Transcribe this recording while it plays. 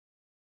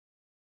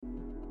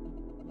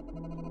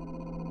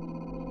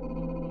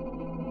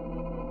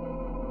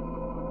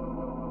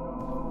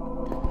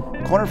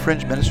Corner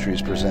Fringe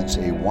Ministries presents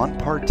a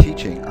one-part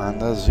teaching on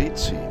the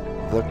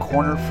Tzitzit, the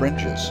corner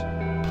fringes.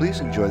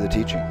 Please enjoy the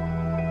teaching.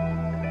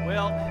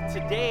 Well,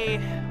 today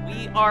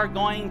we are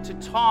going to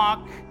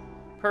talk,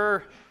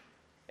 per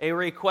a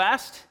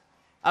request,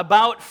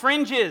 about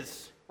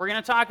fringes. We're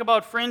going to talk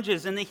about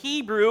fringes. In the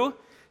Hebrew,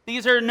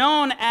 these are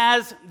known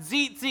as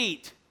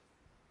tzitzit.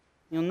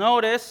 You'll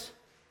notice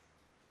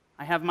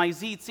I have my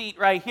tzitzit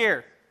right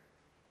here.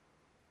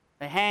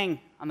 They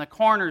hang on the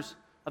corners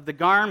of the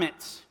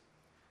garments.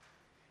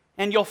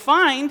 And you'll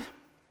find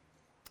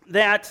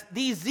that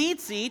these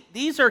tzitzit,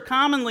 these are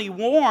commonly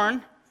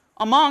worn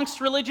amongst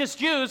religious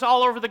Jews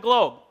all over the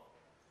globe.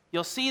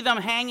 You'll see them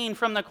hanging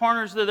from the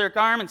corners of their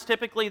garments,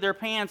 typically their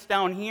pants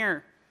down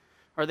here.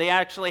 Or they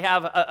actually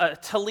have a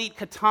talit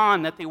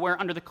katan that they wear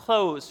under the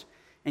clothes.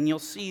 And you'll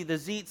see the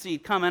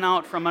tzitzit coming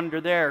out from under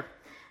there.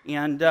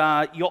 And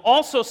you'll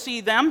also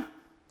see them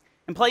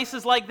in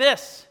places like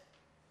this.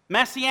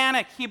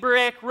 Messianic,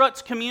 Hebraic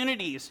roots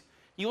communities.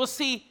 You will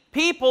see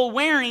people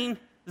wearing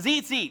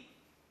tzitzit.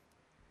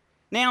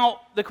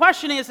 Now, the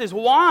question is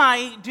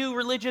why do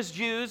religious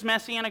Jews,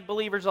 Messianic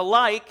believers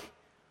alike,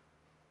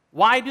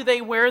 why do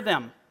they wear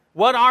them?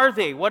 What are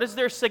they? What is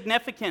their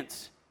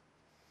significance?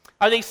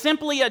 Are they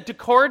simply a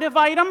decorative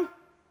item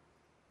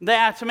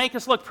to make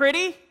us look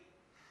pretty?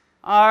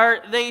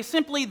 Are they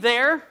simply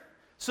there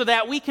so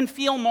that we can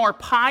feel more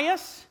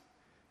pious?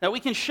 That we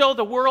can show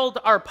the world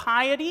our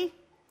piety?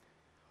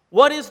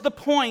 What is the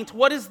point?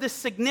 What is the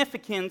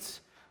significance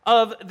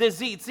of the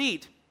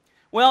tzitzit?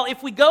 Well,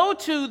 if we go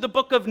to the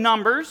book of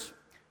Numbers,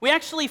 we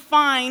actually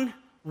find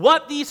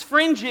what these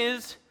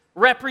fringes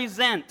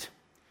represent.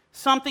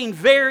 Something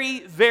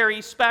very,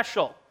 very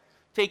special.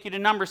 Take you to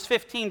Numbers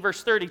 15,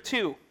 verse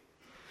 32.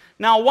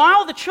 Now,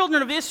 while the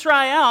children of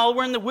Israel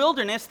were in the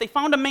wilderness, they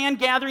found a man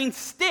gathering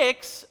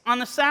sticks on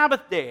the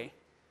Sabbath day.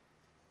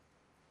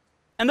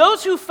 And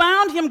those who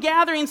found him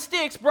gathering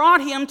sticks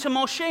brought him to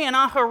Moshe and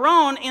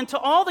Aharon and to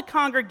all the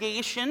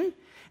congregation,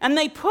 and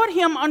they put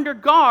him under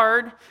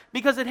guard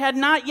because it had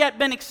not yet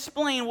been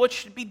explained what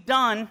should be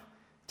done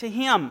to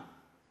him.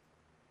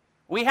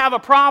 We have a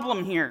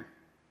problem here.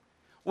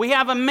 We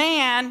have a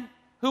man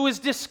who is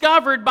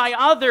discovered by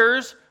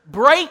others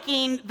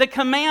breaking the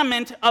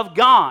commandment of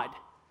God.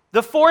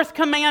 The fourth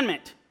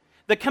commandment.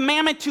 The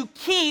commandment to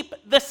keep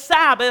the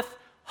Sabbath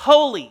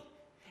holy.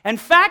 In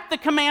fact, the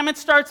commandment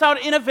starts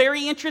out in a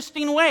very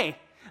interesting way.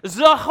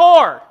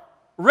 Zachor,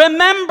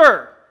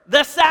 remember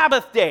the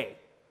Sabbath day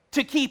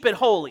to keep it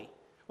holy.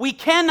 We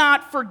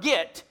cannot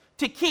forget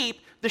to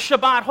keep the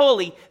Shabbat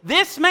holy.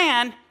 This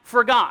man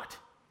forgot.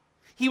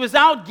 He was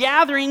out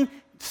gathering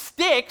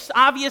sticks,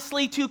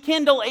 obviously, to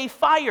kindle a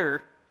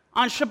fire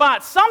on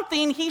Shabbat.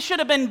 Something he should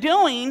have been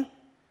doing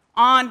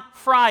on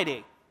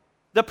Friday,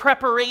 the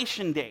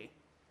preparation day.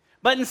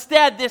 But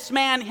instead, this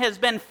man has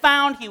been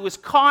found. He was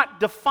caught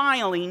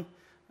defiling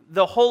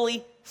the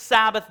holy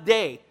Sabbath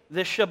day,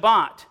 the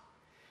Shabbat.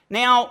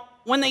 Now,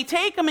 when they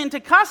take him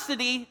into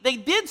custody, they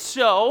did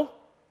so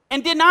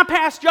and did not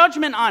pass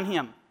judgment on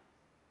him.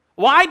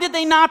 Why did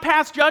they not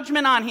pass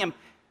judgment on him?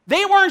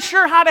 They weren't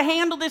sure how to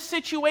handle this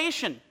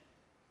situation.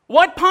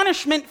 What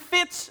punishment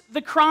fits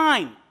the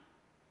crime?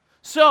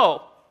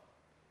 So,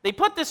 they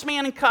put this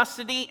man in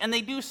custody and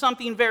they do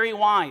something very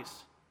wise.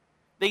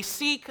 They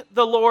seek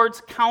the Lord's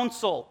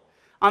counsel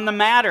on the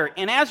matter.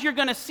 And as you're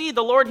going to see,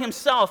 the Lord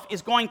himself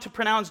is going to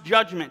pronounce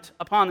judgment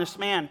upon this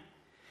man.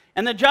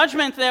 And the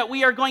judgment that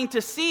we are going to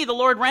see the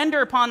Lord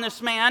render upon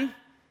this man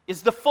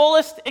is the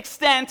fullest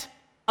extent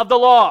of the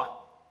law.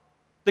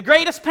 The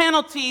greatest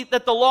penalty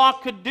that the law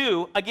could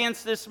do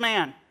against this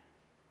man.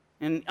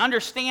 And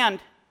understand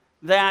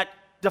that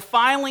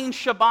defiling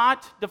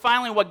Shabbat,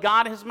 defiling what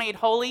God has made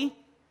holy,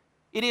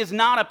 it is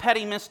not a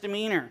petty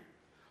misdemeanor.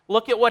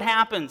 Look at what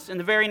happens in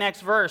the very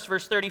next verse,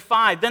 verse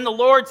 35. Then the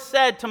Lord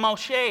said to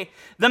Moshe,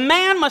 the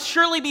man must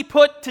surely be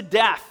put to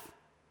death.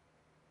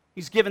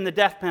 He's given the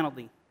death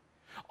penalty.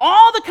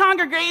 All the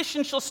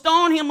congregation shall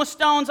stone him with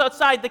stones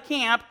outside the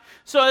camp.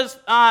 So as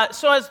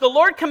the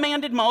Lord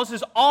commanded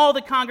Moses, all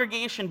the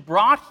congregation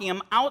brought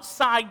him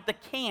outside the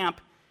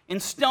camp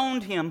and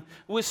stoned him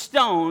with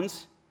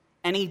stones,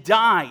 and he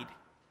died.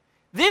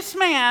 This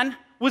man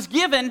was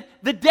given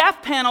the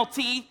death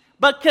penalty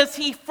because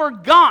he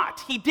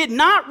forgot. He did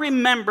not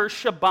remember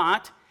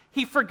Shabbat.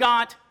 He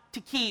forgot to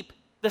keep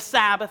the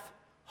Sabbath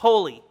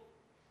holy.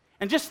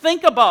 And just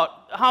think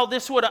about how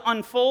this would have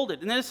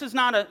unfolded. And this is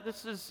not a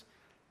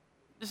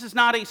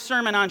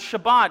sermon on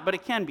Shabbat, but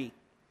it can be.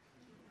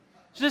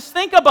 Just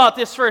think about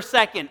this for a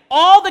second.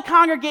 All the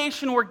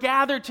congregation were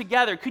gathered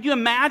together. Could you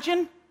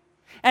imagine?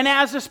 And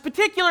as this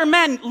particular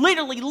man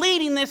literally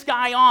leading this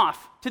guy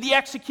off to the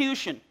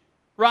execution,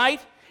 right?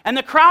 And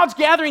the crowd's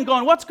gathering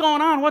going, what's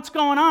going on? What's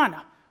going on?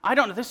 I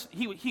don't know. This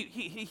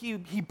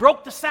he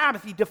broke the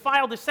Sabbath. He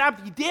defiled the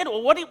Sabbath. He did.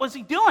 Well, what was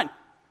he doing?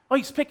 Oh,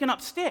 he's picking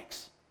up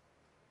sticks.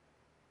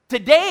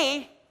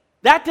 Today,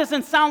 that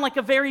doesn't sound like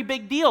a very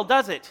big deal,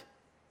 does it?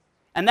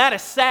 And that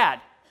is sad.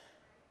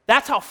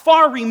 That's how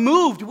far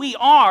removed we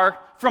are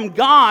from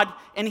God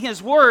and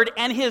His Word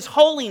and His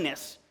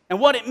holiness and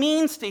what it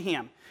means to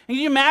Him. And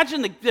you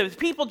imagine the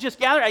people just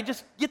gathered. I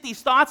just get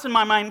these thoughts in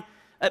my mind,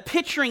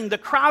 picturing the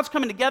crowds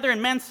coming together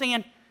and men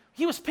saying,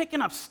 he was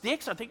picking up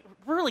sticks. I think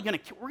we're going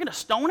to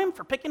stone him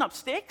for picking up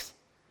sticks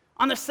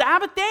on the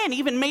Sabbath day. And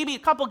even maybe a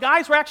couple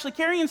guys were actually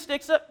carrying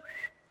sticks up.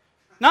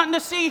 Nothing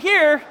to see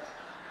here,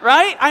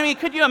 right? I mean,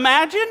 could you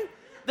imagine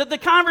the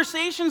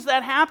conversations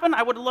that happened?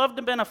 I would have loved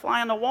to have been a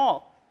fly on the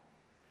wall.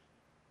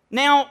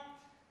 Now,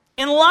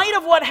 in light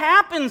of what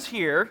happens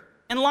here,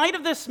 in light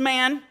of this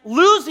man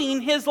losing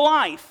his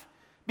life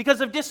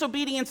because of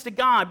disobedience to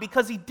God,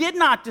 because he did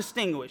not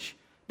distinguish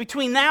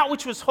between that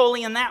which was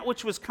holy and that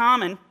which was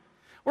common,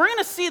 we're going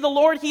to see the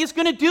Lord, He is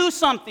going to do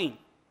something.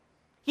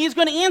 He is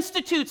going to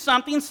institute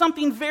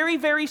something very,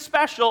 very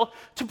special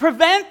to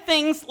prevent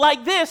things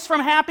like this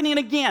from happening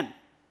again,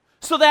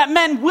 so that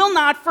men will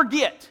not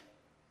forget,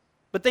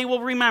 but they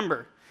will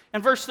remember.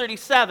 In verse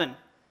 37,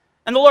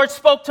 and the Lord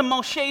spoke to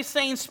Moshe,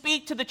 saying,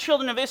 speak to the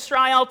children of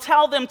Israel,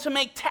 tell them to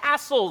make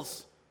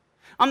tassels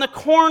on the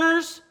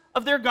corners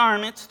of their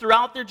garments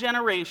throughout their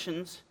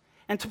generations,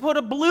 and to put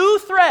a blue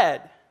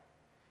thread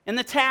in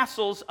the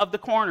tassels of the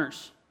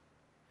corners.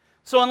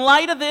 So in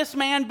light of this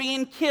man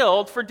being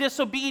killed for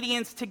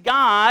disobedience to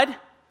God,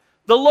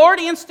 the Lord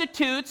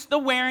institutes the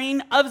wearing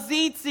of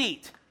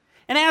tzitzit.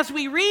 And as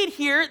we read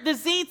here, the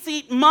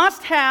tzitzit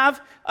must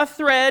have a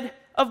thread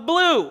of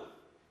blue.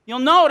 You'll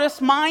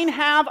notice mine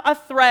have a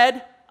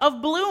thread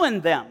of blue in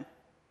them.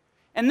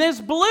 And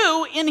this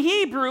blue in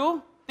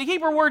Hebrew, the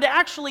Hebrew word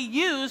actually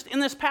used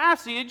in this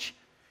passage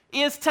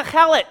is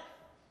techelet.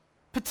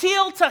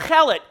 Patil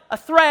techelet, a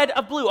thread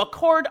of blue, a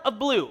cord of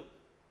blue.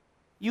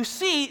 You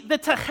see the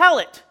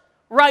techelet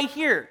right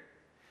here.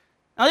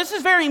 Now this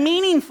is very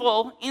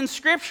meaningful in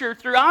Scripture,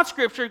 throughout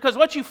Scripture, because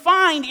what you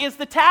find is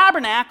the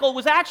tabernacle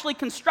was actually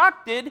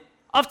constructed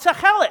of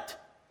techelet.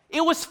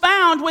 It was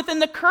found within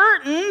the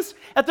curtains,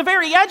 at the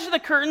very edge of the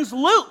curtains,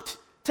 looped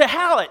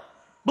techelet.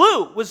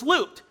 Blue was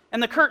looped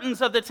in the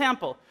curtains of the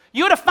temple.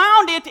 You would have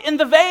found it in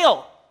the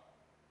veil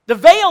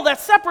that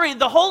separated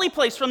the holy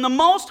place from the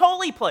most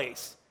holy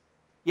place.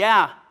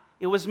 Yeah,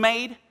 it was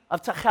made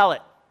of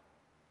techelet.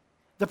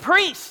 The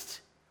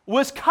priest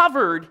was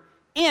covered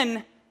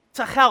in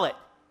techelet.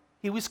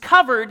 He was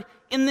covered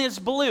in this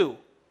blue.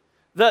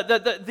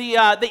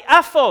 The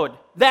ephod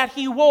that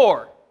he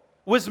wore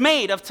was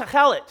made of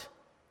techelet,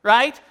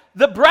 right?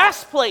 The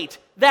breastplate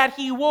that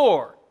he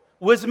wore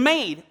was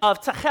made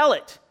of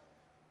techelet.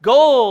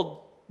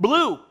 Gold,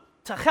 blue,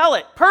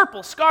 techelet,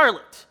 purple,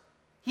 scarlet.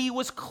 He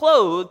was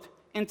clothed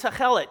in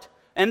techelet.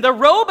 And the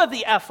robe of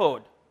the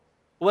ephod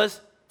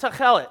was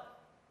techelet.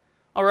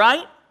 All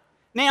right?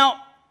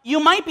 Now, you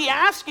might be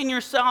asking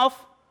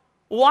yourself,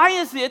 why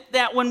is it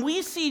that when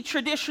we see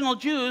traditional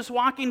Jews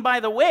walking by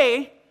the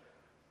way,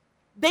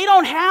 they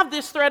don't have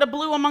this thread of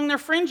blue among their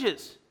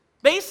fringes?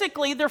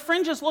 Basically, their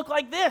fringes look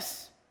like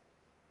this.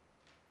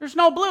 There's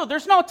no blue.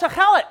 There's no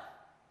techelet.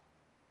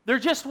 They're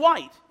just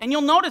white. And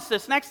you'll notice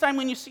this next time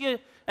when you see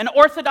an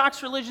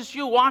Orthodox religious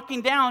Jew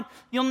walking down,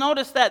 you'll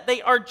notice that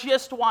they are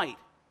just white.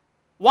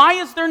 Why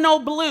is there no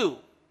blue?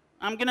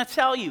 I'm going to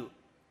tell you.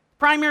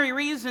 Primary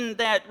reason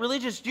that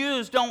religious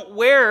Jews don't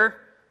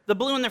wear the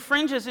blue in their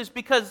fringes is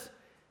because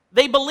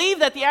they believe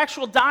that the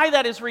actual dye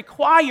that is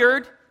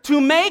required to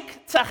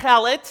make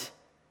techelet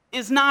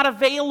is not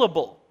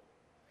available.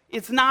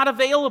 It's not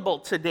available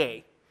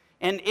today.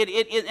 And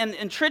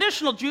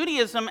traditional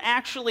Judaism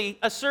actually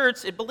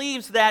asserts, it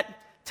believes that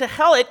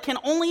techelet can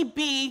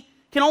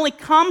only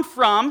come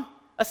from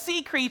a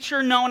sea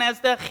creature known as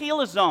the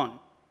chilazon.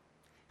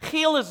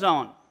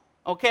 Chilazon,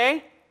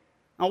 okay?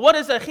 Now what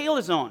is a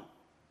chilazon?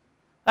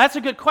 That's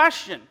a good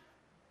question,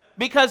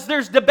 because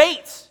there's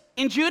debates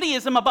in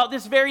Judaism about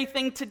this very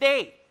thing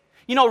today.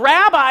 You know,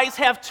 rabbis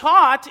have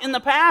taught in the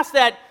past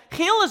that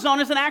chilazon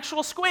is an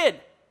actual squid.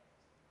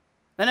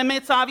 Then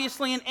emits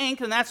obviously an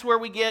ink, and that's where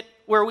we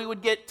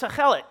would get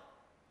techelet.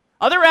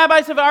 Other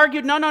rabbis have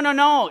argued,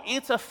 no,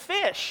 it's a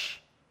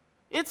fish.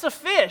 It's a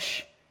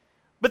fish.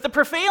 But the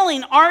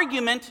prevailing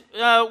argument,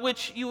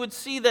 which you would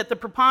see that the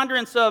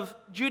preponderance of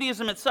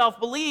Judaism itself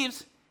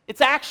believes, it's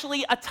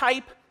actually a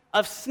type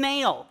of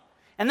snail.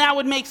 And that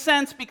would make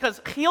sense because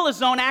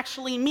chilazon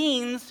actually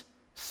means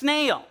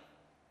snail.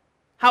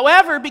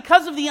 However,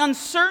 because of the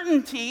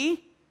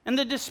uncertainty and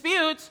the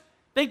disputes,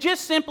 they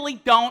just simply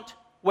don't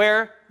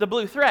wear the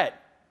blue thread.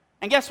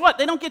 And guess what?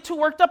 They don't get too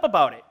worked up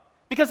about it,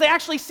 because they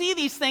actually see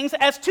these things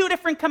as two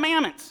different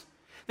commandments.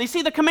 They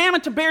see the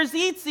commandment to bear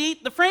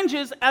tzitzit, the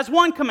fringes, as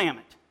one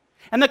commandment,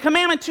 and the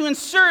commandment to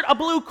insert a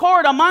blue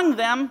cord among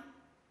them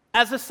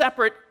as a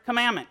separate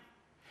commandment.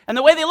 And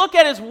the way they look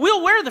at it is,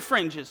 we'll wear the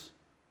fringes.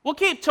 We'll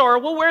keep Torah,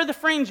 we'll wear the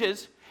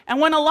fringes, and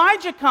when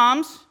Elijah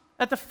comes,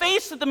 at the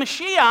face of the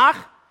Mashiach,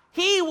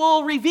 he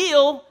will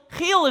reveal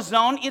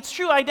chilazon, its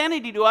true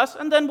identity to us,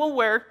 and then we'll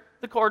wear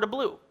the cord of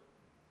blue.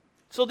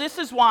 So this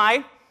is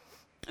why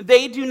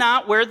they do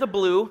not wear the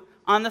blue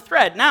on the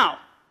thread. Now,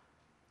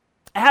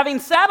 having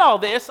said all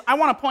this, I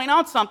want to point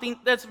out something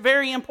that's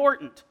very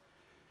important.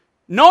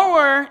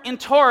 Nowhere in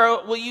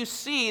Torah will you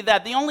see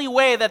that the only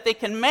way that they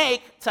can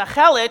make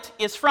tachelet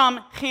is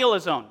from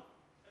chilazon.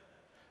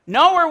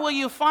 Nowhere will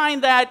you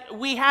find that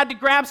we had to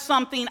grab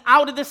something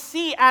out of the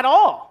sea at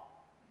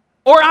all,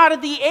 or out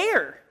of the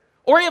air,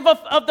 or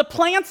of the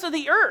plants of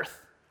the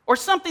earth, or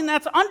something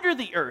that's under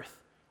the earth.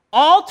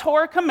 All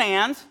Torah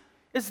commands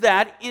is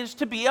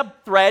to be a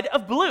thread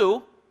of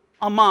blue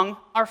among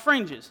our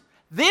fringes.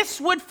 This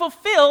would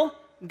fulfill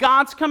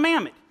God's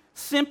commandment,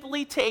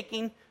 simply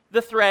taking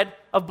the thread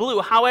of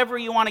blue, however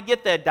you want to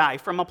get that dye,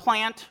 from a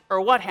plant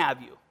or what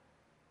have you.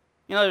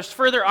 There's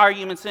further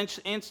arguments,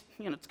 it's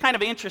kind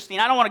of interesting.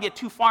 I don't want to get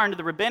too far into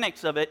the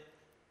rabbinics of it,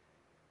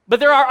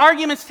 but there are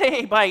arguments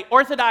today by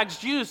Orthodox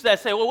Jews that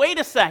say, well, wait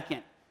a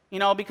second,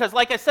 because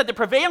like I said, the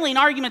prevailing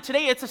argument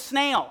today, it's a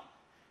snail.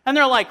 And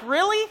they're like,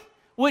 really?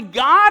 Would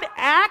God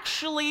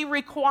actually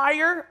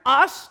require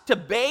us to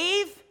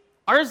bathe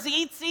our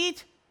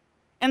tzitzit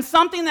in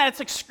something that's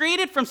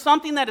excreted from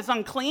something that is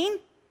unclean?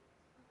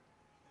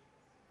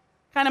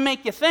 Kind of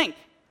make you think,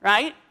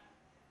 right?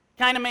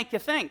 Kind of make you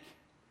think.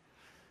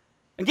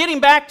 And getting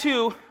back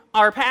to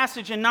our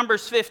passage in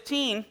Numbers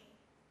 15,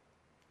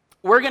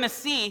 we're going to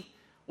see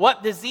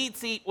what the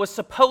tzitzit was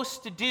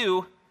supposed to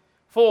do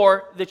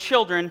for the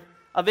children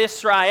of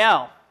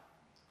Israel.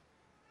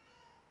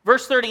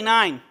 Verse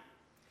 39,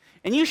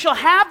 and you shall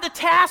have the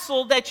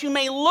tassel that you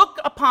may look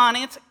upon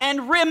it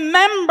and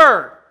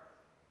remember.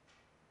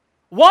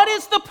 What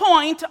is the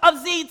point of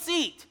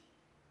tzitzit?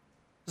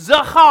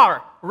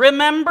 Zachar,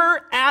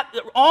 remember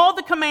all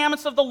the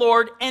commandments of the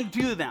Lord and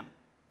do them.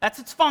 That's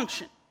its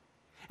function.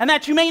 And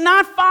that you may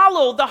not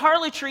follow the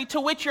harlotry to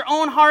which your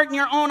own heart and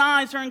your own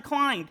eyes are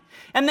inclined.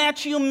 And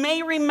that you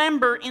may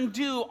remember and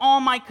do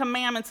all my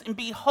commandments and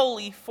be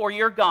holy for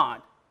your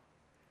God.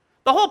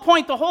 The whole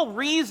point, the whole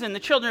reason the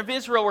children of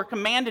Israel were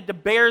commanded to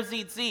bear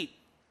tzitzit,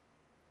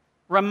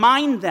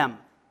 remind them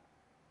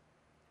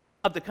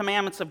of the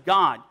commandments of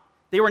God.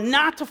 They were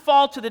not to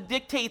fall to the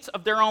dictates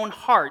of their own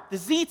heart. The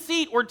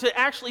tzitzit were to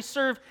actually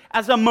serve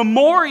as a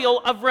memorial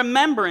of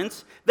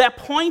remembrance that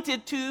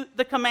pointed to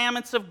the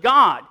commandments of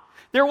God.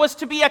 There was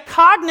to be a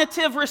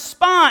cognitive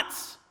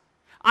response.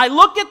 I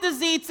look at the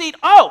tzitzit,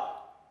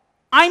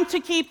 I'm to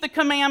keep the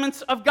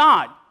commandments of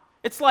God.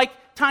 It's like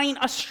tying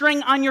a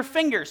string on your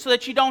finger so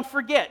that you don't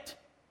forget.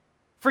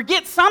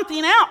 Forget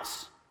something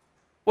else.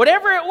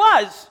 Whatever it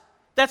was,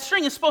 that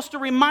string is supposed to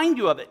remind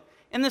you of it.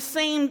 In the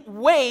same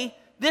way,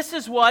 this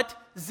is what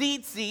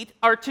tzitzit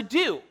are to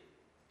do.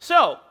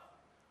 So,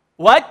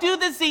 what do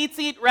the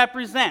tzitzit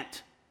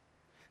represent?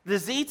 The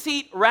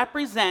tzitzit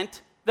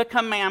represent the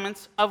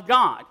commandments of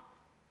God.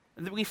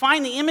 We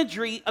find the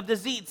imagery of the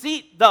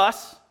tzitzit,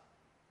 thus,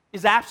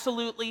 is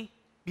absolutely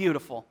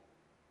beautiful.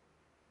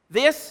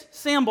 This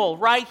symbol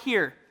right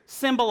here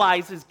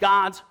symbolizes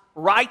God's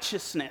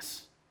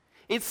righteousness.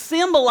 It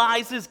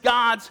symbolizes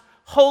God's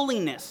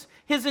holiness,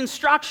 His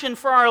instruction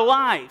for our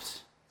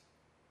lives.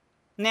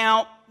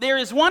 Now, there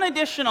is one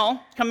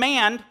additional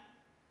command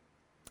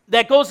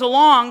that goes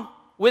along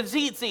with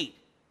tzitzit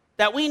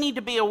that we need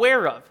to be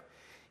aware of.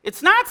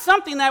 It's not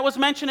something that was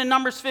mentioned in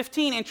Numbers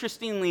 15,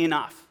 interestingly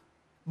enough,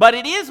 but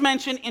it is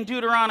mentioned in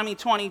Deuteronomy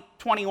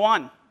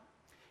 21.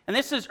 And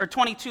this is, or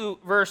 22,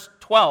 verse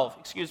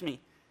 12,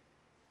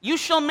 You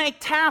shall make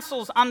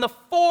tassels on the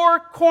four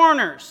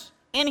corners.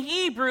 In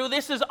Hebrew,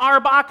 this is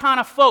arba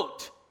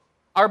kanafot.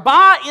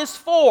 Arba is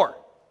four.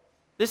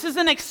 This is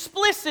an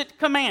explicit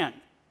command.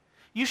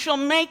 You shall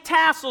make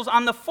tassels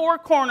on the four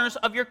corners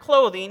of your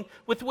clothing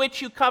with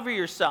which you cover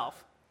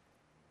yourself.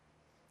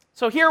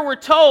 So here we're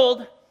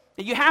told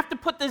that you have to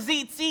put the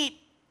tzitzit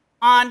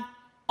on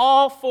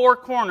all four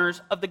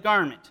corners of the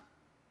garment.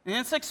 And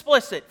it's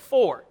explicit,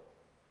 four.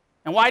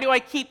 And why do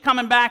I keep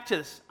coming back to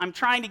this? I'm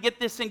trying to get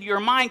this into your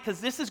mind because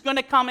this is going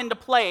to come into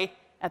play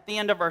at the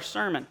end of our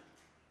sermon.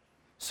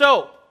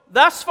 So,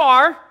 thus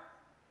far,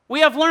 we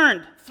have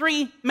learned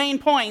 3 main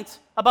points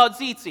about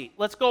tzitzit.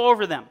 Let's go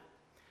over them.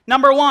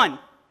 Number 1,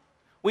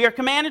 we are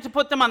commanded to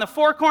put them on the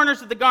four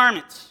corners of the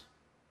garments.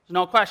 There's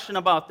no question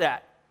about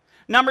that.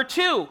 Number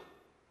 2,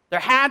 there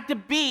had to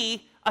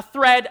be a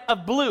thread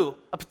of blue,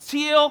 a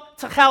patil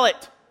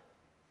tachelet,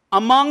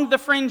 among the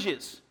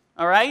fringes.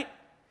 All right?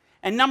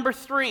 And number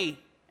 3,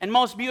 and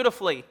most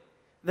beautifully,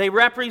 they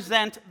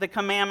represent the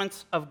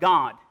commandments of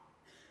God.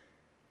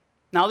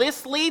 Now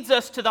this leads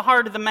us to the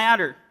heart of the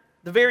matter,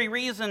 the very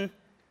reason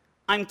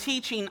I'm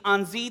teaching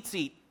on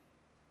tzitzit.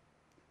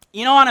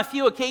 On a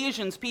few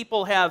occasions,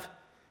 people have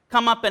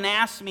come up and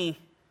asked me,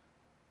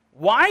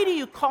 why do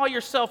you call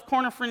yourself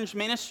Corner Fringe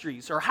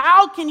Ministries? Or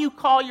how can you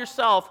call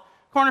yourself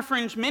Corner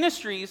Fringe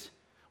Ministries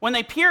when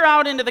they peer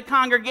out into the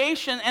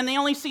congregation and they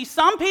only see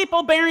some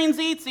people bearing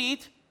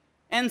tzitzit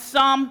and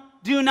some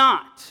do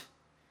not?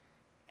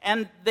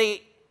 And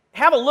they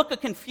have a look of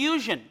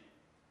confusion,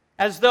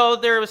 as though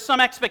there was some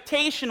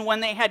expectation when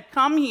they had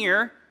come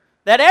here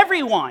that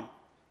everyone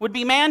would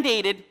be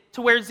mandated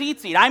to wear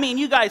tzitzit. I mean,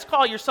 you guys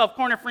call yourself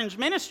Corner Fringe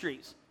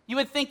Ministries. You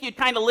would think you'd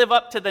kind of live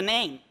up to the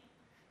name.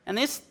 And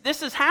this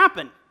has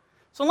happened.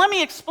 So let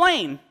me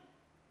explain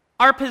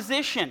our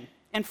position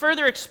and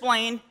further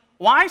explain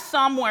why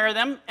some wear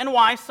them and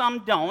why some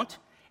don't.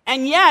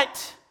 And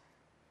yet,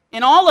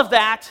 in all of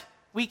that,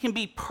 we can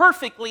be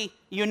perfectly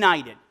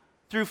united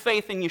through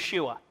faith in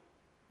Yeshua.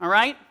 All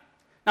right?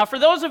 Now, for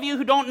those of you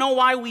who don't know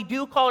why we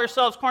do call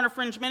ourselves Corner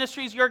Fringe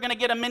Ministries, you're going to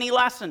get a mini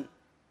lesson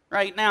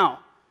right now.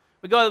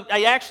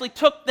 I actually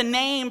took the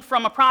name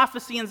from a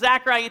prophecy in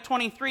Zechariah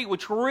 23,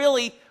 which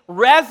really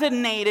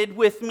resonated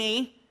with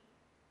me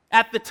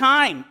at the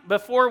time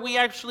before we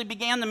actually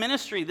began the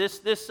ministry.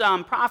 This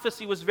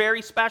prophecy was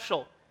very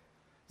special.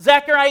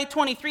 Zechariah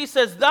 23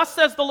 says, "Thus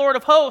says the Lord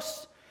of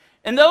hosts,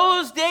 in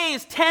those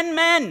days 10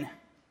 men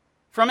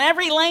from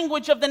every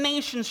language of the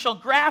nations shall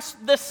grasp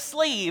the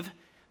sleeve."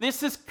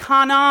 This is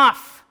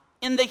kanaf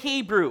in the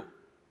Hebrew.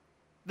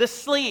 The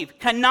sleeve.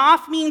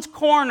 Kanaf means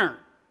corner.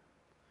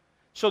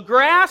 Shall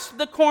grasp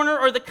the corner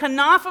or the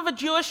kanaf of a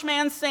Jewish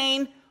man,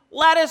 saying,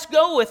 "Let us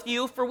go with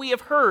you, for we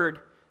have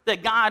heard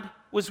that God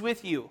was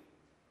with you."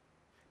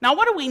 Now,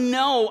 what do we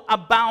know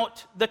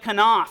about the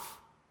kanaf?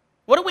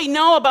 What do we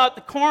know about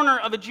the corner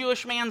of a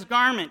Jewish man's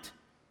garment?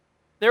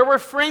 There were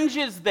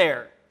fringes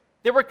there.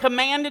 They were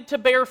commanded to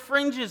bear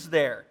fringes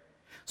there.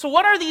 So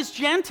what are these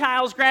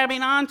Gentiles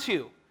grabbing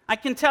onto? I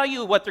can tell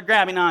you what they're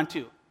grabbing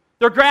onto.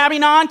 They're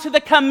grabbing onto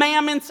the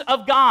commandments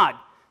of God.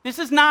 This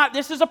is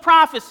a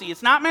prophecy.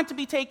 It's not meant to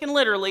be taken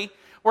literally,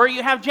 where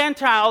you have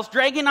Gentiles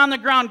dragging on the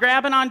ground,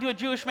 grabbing onto a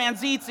Jewish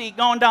man's tzitzit,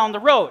 going down the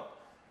road.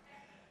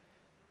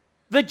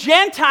 The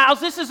Gentiles,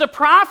 this is a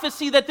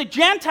prophecy that the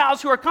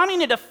Gentiles who are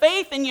coming into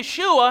faith in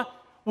Yeshua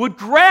would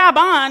grab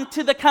on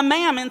to the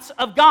commandments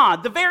of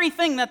God, the very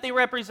thing that they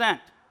represent.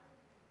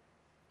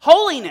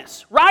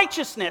 Holiness,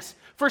 righteousness,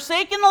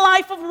 forsaking the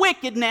life of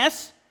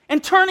wickedness,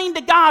 and turning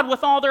to God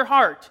with all their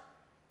heart,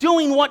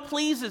 doing what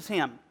pleases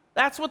Him.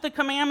 That's what the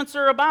commandments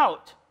are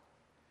about.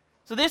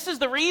 So this is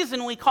the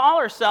reason we call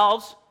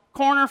ourselves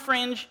Corner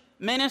Fringe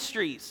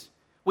Ministries.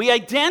 We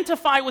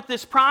identify with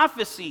this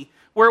prophecy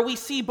where we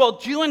see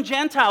both Jew and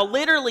Gentile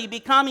literally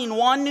becoming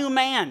one new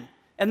man,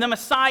 and the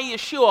Messiah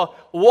Yeshua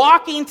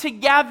walking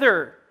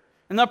together.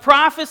 And the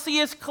prophecy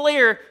is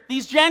clear.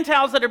 These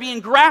Gentiles that are being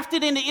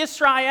grafted into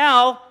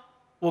Israel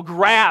will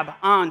grab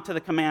onto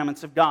the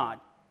commandments of God.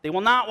 They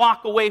will not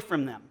walk away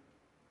from them.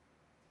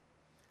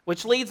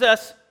 Which leads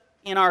us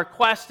in our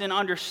quest in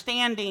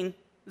understanding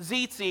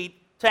tzitzit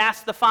to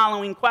ask the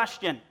following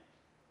question.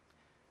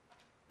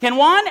 Can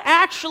one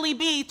actually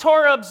be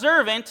Torah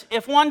observant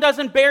if one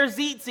doesn't bear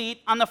tzitzit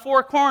on the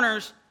four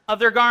corners of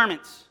their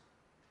garments?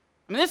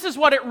 I mean, this is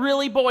what it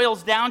really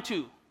boils down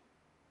to.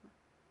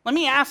 Let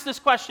me ask this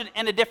question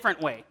in a different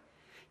way.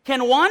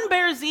 Can one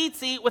bear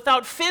tzitzit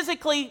without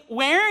physically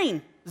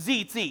wearing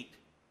tzitzit?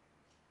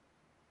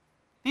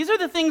 These are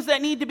the things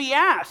that need to be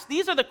asked.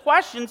 These are the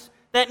questions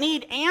that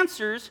need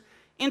answers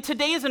in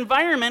today's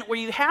environment where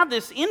you have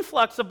this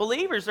influx of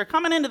believers. They're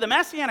coming into the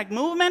Messianic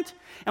movement,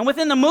 and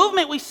within the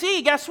movement we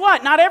see, guess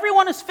what? Not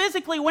everyone is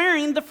physically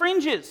wearing the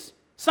fringes.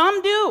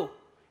 Some do,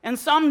 and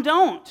some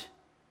don't.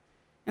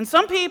 And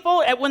some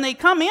people, when they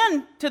come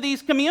in to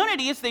these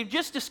communities, they've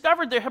just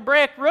discovered their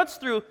Hebraic roots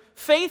through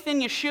faith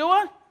in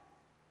Yeshua.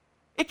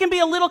 It can be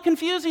a little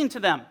confusing to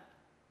them,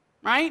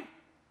 right?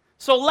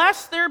 So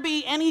lest there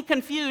be any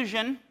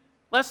confusion,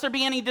 lest there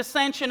be any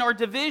dissension or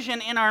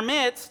division in our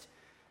midst,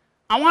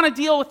 I want to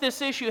deal with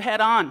this issue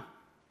head on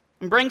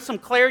and bring some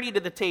clarity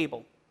to the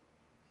table.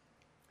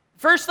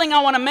 First thing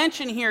I want to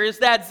mention here is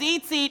that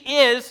tzitzit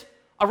is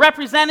a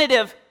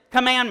representative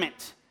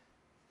commandment.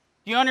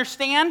 Do you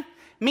understand?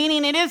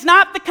 Meaning it is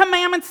not the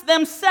commandments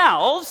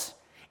themselves.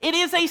 It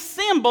is a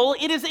symbol,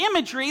 it is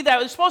imagery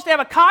that is supposed to have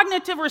a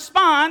cognitive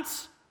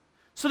response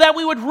so that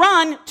we would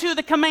run to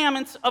the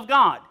commandments of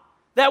God,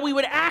 that we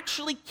would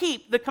actually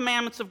keep the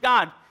commandments of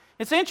God.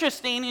 It's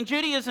interesting, in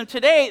Judaism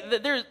today,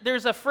 that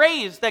there's a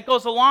phrase that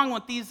goes along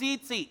with these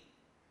tzitzit,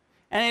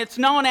 and it's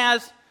known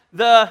as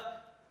the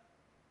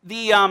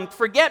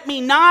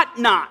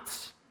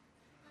forget-me-not-nots.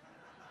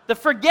 The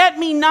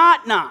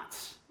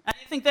forget-me-not-nots. I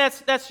think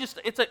that's just,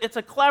 it's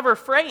a clever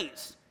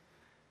phrase.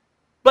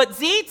 But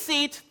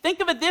tzitzit,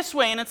 think of it this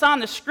way, and it's on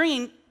the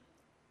screen,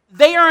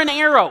 they are an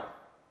arrow.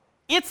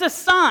 It's a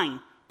sign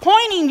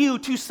pointing you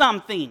to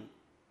something.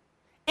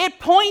 It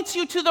points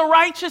you to the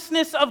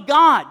righteousness of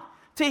God,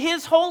 to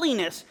His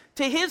holiness,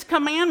 to His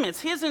commandments,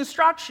 His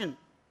instruction.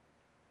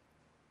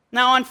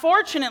 Now,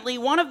 unfortunately,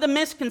 one of the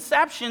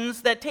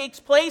misconceptions that takes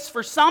place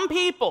for some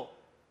people,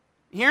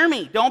 hear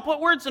me, don't put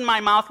words in my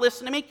mouth,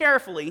 listen to me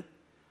carefully.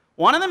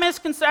 One of the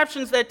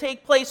misconceptions that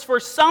take place for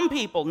some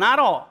people, not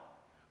all,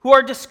 who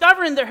are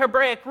discovering their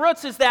Hebraic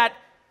roots is that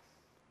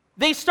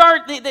they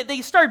start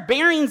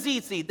bearing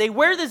tzitzit. They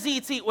wear the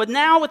tzitzit with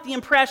the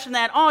impression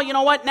that, oh, you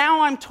know what,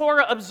 now I'm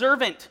Torah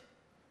observant.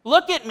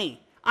 Look at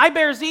me. I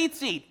bear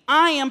tzitzit.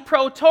 I am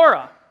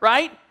pro-Torah,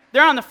 right?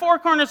 They're on the four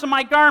corners of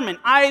my garment.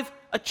 I've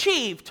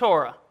achieved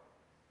Torah.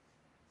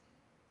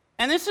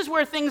 And this is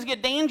where things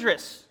get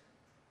dangerous.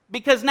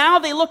 Because now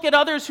they look at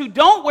others who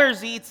don't wear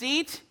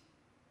tzitzit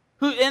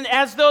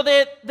as though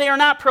they are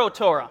not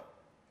pro-Torah.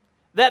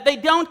 That they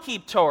don't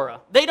keep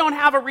Torah. They don't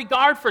have a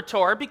regard for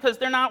Torah because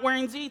they're not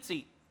wearing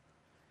tzitzit.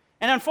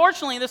 And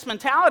unfortunately, this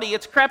mentality,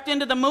 it's crept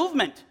into the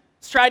movement.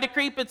 It's tried to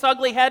creep its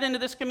ugly head into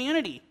this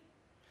community.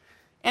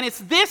 And it's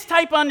this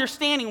type of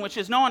understanding, which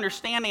is no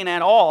understanding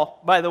at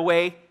all, by the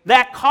way,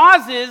 that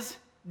causes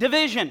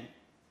division.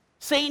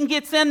 Satan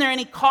gets in there and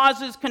he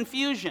causes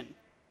confusion.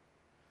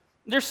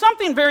 There's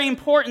something very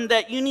important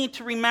that you need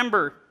to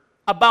remember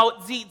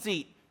about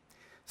Tzitzit.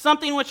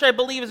 Something which I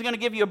believe is going to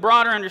give you a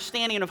broader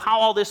understanding of how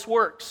all this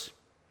works.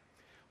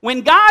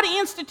 When God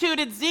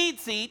instituted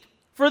Tzitzit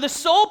for the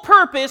sole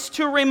purpose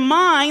to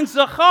remind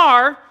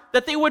Zachar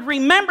that they would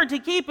remember to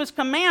keep his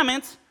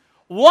commandments,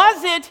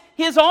 was it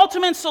his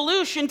ultimate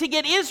solution to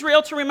get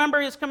Israel to remember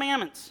his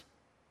commandments?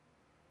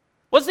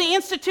 Was the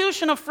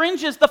institution of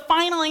fringes the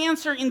final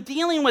answer in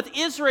dealing with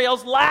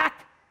Israel's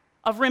lack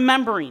of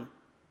remembering?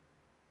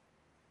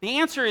 The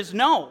answer is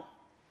no.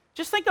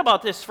 Just think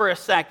about this for a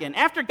second.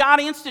 After God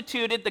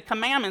instituted the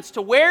commandments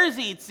to wear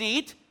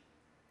tzitzit,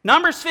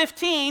 Numbers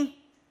 15,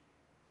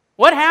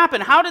 what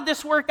happened? How did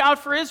this work out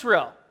for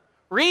Israel?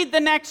 Read the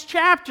next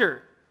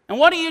chapter, and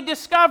what do you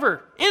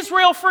discover?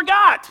 Israel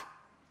forgot.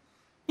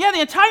 Yeah,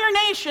 the entire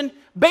nation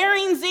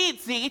bearing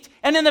tzitzit,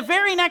 and in the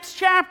very next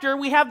chapter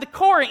we have the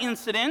Korah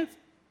incident,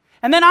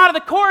 and then out of the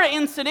Korah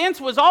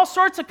incident was all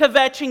sorts of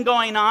kvetching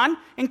going on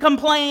and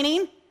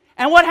complaining,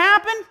 and what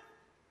happened?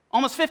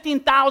 Almost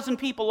 15,000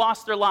 people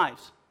lost their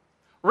lives.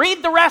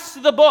 Read the rest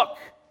of the book.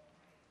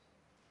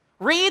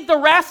 Read the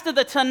rest of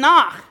the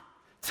Tanakh.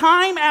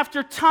 Time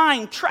after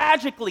time,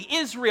 tragically,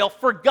 Israel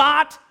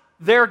forgot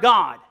their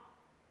God.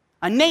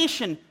 A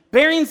nation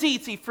bearing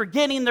tzitzit,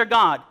 forgetting their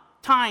God,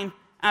 time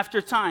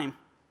after time.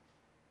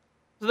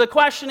 So the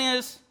question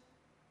is,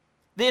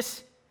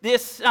 this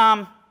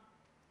tzitzit,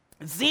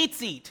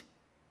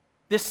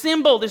 this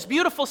symbol, this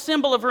beautiful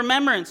symbol of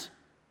remembrance,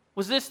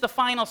 was this the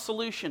final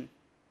solution?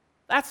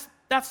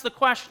 That's the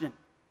question.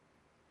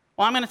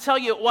 Well, I'm going to tell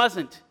you it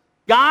wasn't.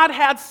 God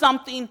had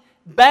something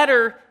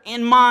better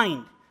in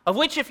mind, of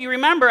which, if you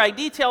remember, I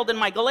detailed in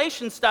my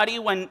Galatians study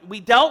when we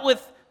dealt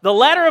with the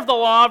letter of the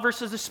law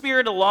versus the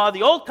spirit of the law,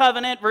 the old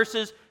covenant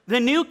versus the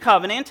new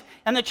covenant,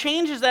 and the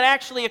changes that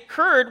actually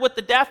occurred with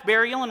the death,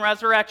 burial, and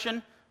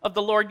resurrection of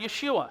the Lord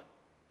Yeshua.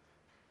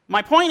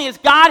 My point is,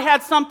 God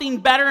had something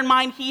better in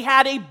mind. He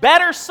had a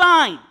better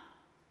sign,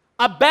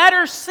 a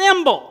better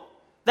symbol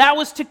that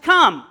was to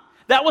come,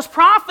 that was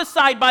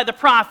prophesied by the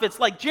prophets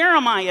like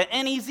Jeremiah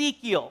and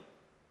Ezekiel.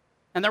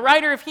 And the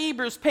writer of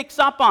Hebrews picks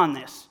up on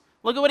this.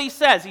 Look at what he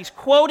says. He's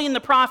quoting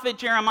the prophet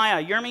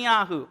Jeremiah,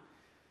 Yirmiyahu.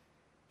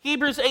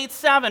 Hebrews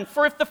 8:7,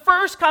 "For if the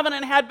first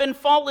covenant had been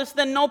faultless,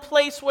 then no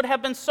place would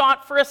have been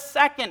sought for a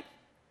second.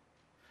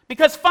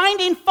 Because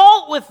finding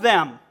fault with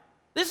them,"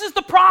 this is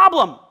the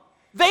problem,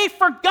 they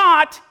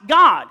forgot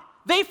God.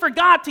 They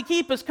forgot to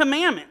keep his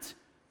commandments.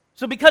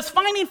 So because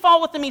finding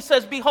fault with them, he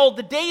says, "Behold,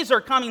 the days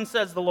are coming,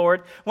 says the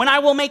Lord, when I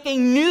will make a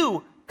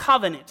new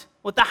covenant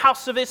with the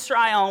house of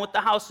Israel and with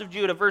the house of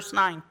Judah." Verse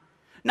 9.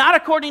 "Not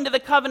according to the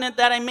covenant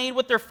that I made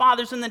with their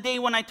fathers in the day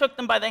when I took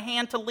them by the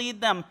hand to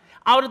lead them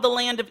out of the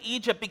land of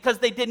Egypt, because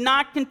they did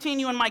not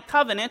continue in my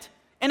covenant,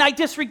 and I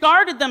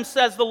disregarded them,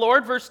 says the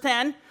Lord." Verse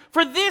 10.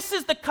 "For this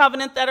is the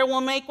covenant that I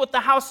will make with the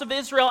house of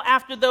Israel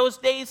after those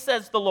days,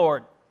 says the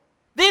Lord."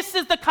 This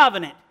is the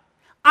covenant.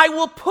 "I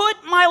will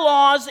put my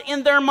laws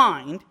in their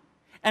mind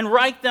and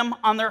write them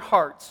on their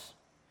hearts,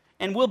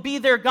 and will be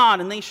their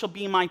God, and they shall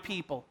be my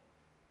people."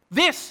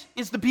 This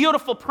is the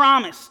beautiful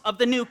promise of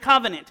the new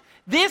covenant.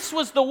 This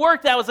was the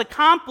work that was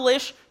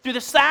accomplished through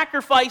the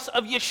sacrifice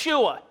of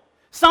Yeshua.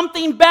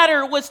 Something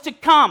better was to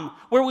come,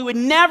 where we would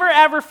never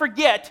ever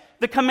forget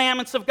the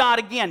commandments of God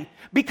again,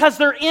 because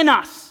they're in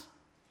us.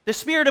 The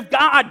Spirit of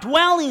God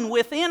dwelling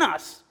within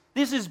us.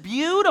 This is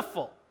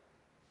beautiful.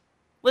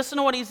 Listen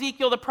to what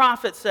Ezekiel the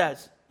prophet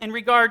says in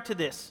regard to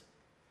this.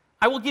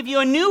 "I will give you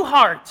a new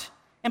heart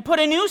and put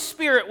a new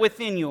spirit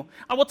within you.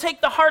 I will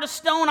take the heart of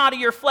stone out of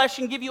your flesh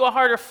and give you a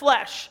heart of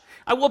flesh.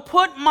 I will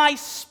put my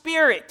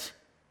spirit,"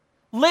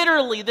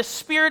 literally the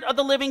Spirit of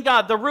the living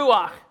God, the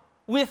Ruach,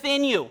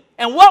 "within you."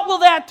 And what will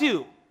that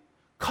do?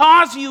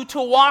 "Cause you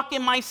to walk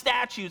in my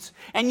statutes,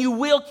 and you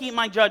will keep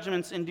my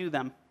judgments and do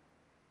them."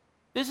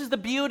 This is the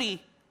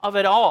beauty of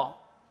it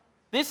all.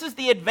 This is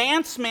the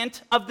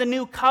advancement of the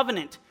new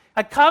covenant.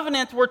 A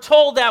covenant, we're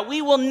told, that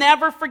we will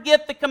never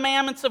forget the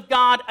commandments of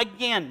God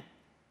again.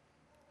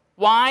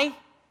 Why?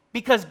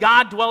 Because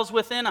God dwells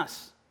within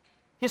us.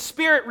 His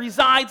Spirit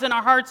resides in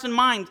our hearts and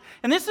minds.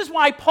 And this is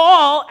why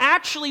Paul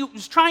actually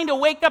was trying to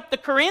wake up the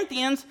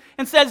Corinthians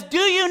and says, "Do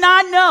you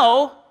not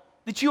know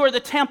that you are the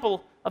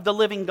temple of the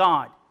living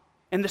God,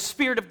 and the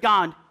Spirit of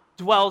God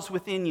dwells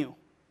within you?"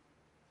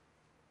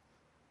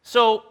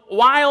 So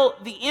while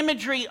the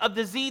imagery of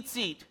the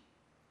tzitzit,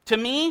 to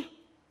me,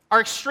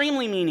 are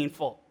extremely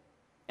meaningful,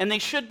 and they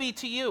should be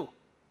to you,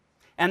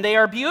 and they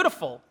are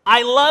beautiful.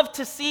 I love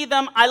to see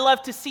them. I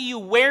love to see you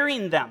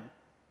wearing them.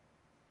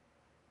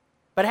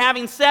 But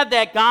having said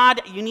that,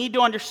 God, you need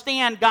to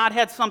understand, God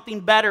had something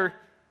better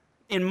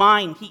in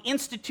mind. He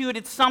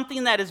instituted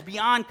something that is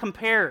beyond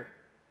compare.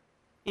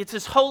 It's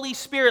His Holy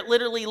Spirit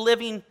literally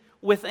living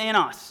within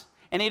us.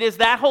 And it is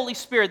that Holy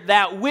Spirit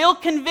that will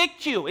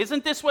convict you.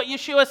 Isn't this what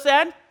Yeshua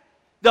said?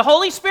 The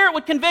Holy Spirit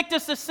would convict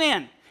us of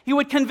sin. He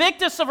would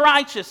convict us of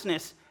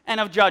righteousness and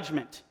of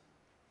judgment.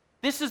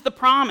 This is the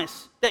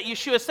promise that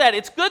Yeshua said.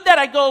 It's good that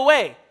I go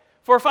away.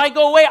 For if I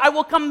go away, I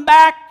will come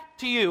back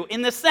to you,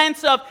 in the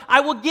sense of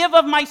I will give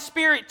of my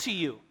Spirit to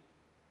you.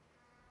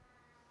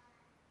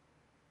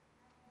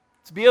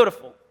 It's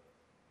beautiful.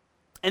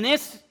 And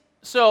this,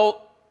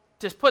 so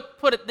to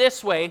put it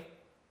this way,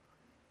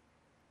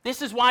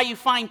 this is why you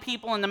find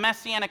people in the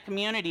Messianic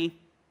community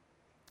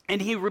and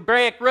the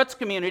Hebraic roots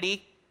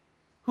community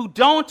who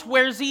don't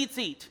wear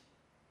tzitzit,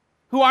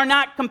 who are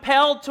not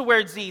compelled to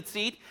wear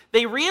tzitzit.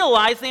 They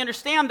realize, they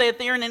understand that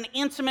they're in an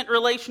intimate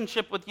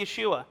relationship with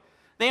Yeshua.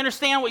 They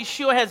understand what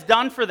Yeshua has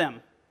done for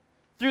them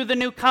through the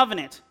new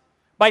covenant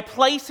by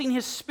placing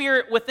His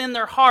Spirit within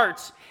their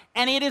hearts,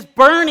 and it is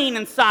burning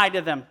inside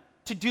of them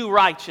to do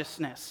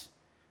righteousness.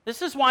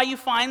 This is why you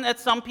find that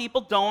some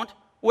people don't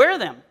wear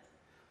them.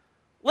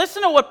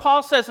 Listen to what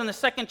Paul says in the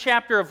 2nd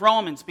chapter of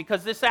Romans,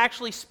 because this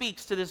actually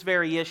speaks to this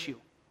very issue.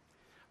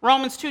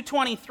 Romans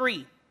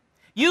 2:23.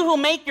 You who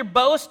make your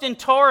boast in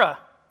Torah,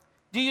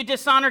 do you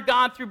dishonor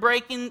God through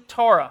breaking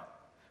Torah?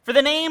 For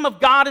the name of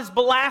God is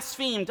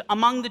blasphemed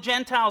among the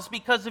Gentiles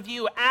because of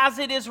you, as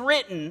it is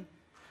written,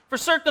 for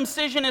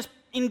circumcision is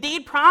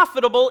indeed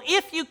profitable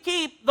if you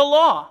keep the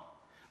law.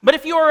 But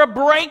if you are a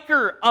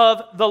breaker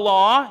of the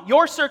law,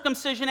 your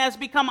circumcision has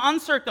become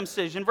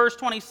uncircumcision. Verse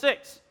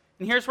 26.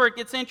 And here's where it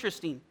gets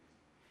interesting.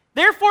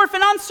 Therefore, if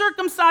an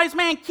uncircumcised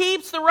man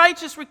keeps the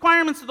righteous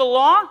requirements of the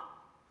law,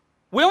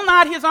 will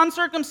not his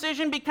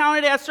uncircumcision be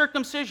counted as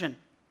circumcision?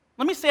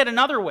 Let me say it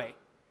another way.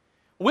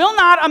 Will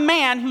not a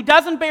man who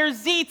doesn't bear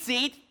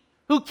tzitzit,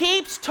 who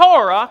keeps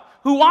Torah,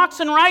 who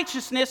walks in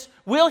righteousness,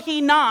 will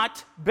he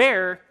not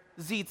bear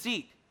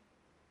tzitzit?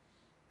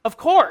 Of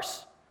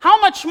course. How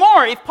much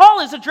more, if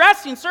Paul is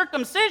addressing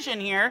circumcision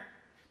here,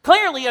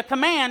 clearly a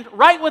command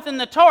right within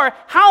the Torah,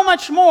 how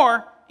much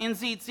more in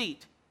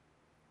tzitzit?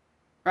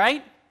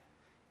 Right?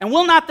 And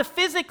will not the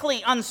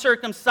physically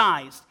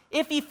uncircumcised,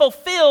 if he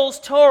fulfills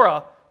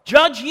Torah,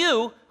 judge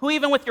you, who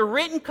even with your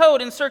written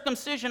code in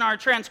circumcision are a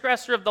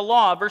transgressor of the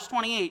law? Verse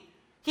 28.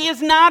 He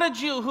is not a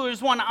Jew who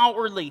is one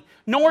outwardly,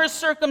 nor is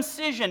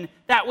circumcision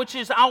that which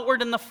is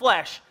outward in the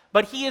flesh,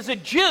 but he is a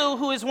Jew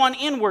who is one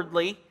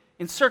inwardly,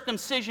 and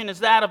circumcision is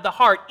that of the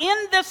heart, in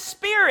the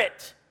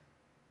spirit,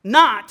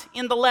 not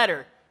in the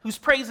letter, whose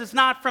praise is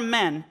not from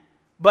men,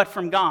 but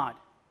from God.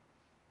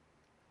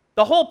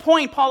 The whole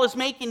point Paul is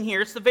making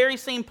here, it's the very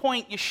same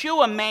point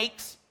Yeshua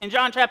makes in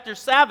John chapter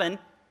 7,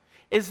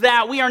 is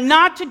that we are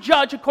not to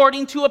judge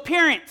according to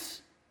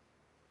appearance.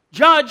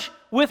 Judge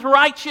with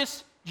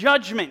righteous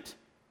judgment.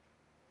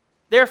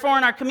 Therefore,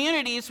 in our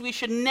communities, we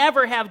should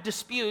never have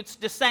disputes,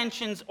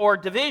 dissensions, or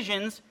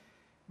divisions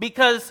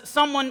because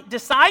someone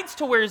decides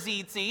to wear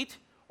tzitzit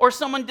or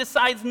someone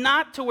decides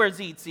not to wear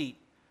tzitzit.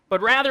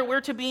 But rather,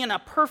 we're to be in a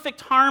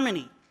perfect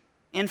harmony,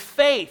 in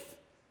faith,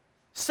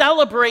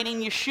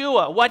 celebrating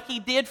Yeshua, what He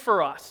did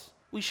for us.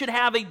 We should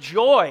have a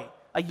joy,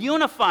 a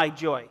unified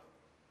joy.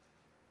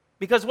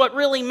 Because what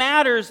really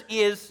matters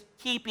is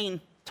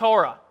keeping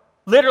Torah.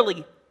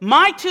 Literally,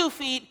 my 2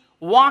 feet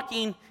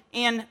walking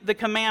in the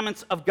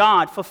commandments of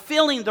God,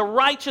 fulfilling the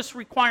righteous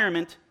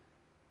requirement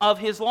of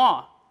His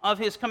law, of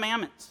His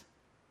commandments.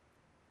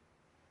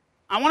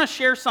 I want to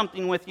share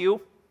something with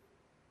you.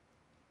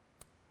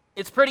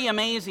 It's pretty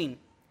amazing.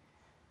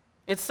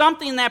 It's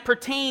something that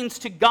pertains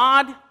to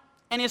God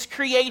and His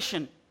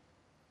creation,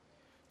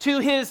 to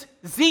His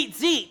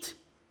tzitzit,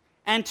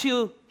 and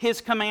to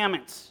His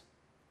commandments.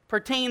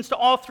 Pertains to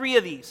all 3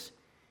 of these.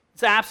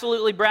 It's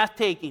absolutely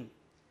breathtaking.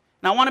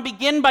 And I want to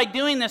begin by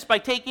doing this by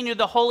taking you to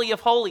the Holy of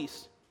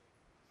Holies.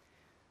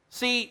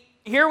 See,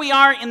 here we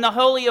are in the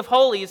Holy of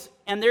Holies,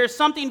 and there's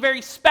something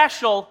very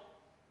special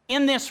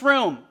in this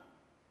room.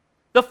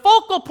 The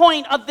focal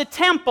point of the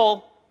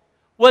temple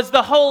was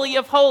the Holy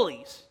of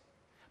Holies.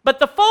 But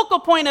the focal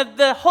point of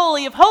the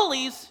Holy of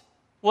Holies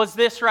was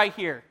this right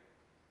here.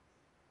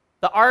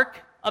 The Ark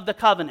of the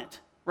Covenant,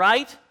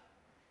 right?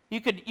 You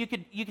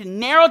could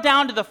narrow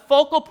down to the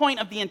focal point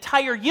of the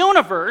entire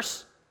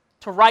universe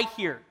to right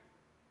here.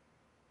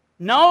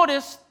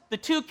 Notice the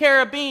 2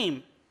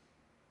 cherubim.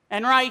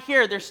 And right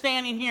here, they're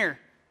standing here.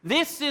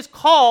 This is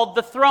called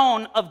the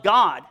throne of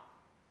God.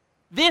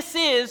 This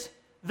is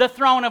the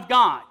throne of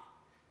God.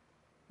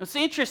 What's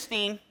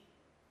interesting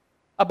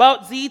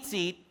about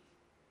tzitzit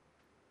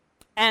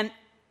and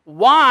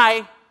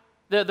why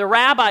the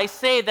rabbis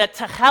say that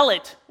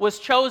Techelet was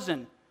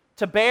chosen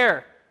to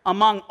bear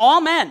among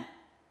all men.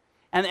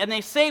 And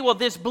they say, well,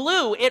 this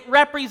blue, it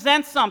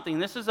represents something.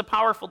 This is a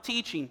powerful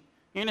teaching.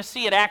 You're going to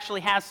see it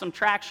actually has some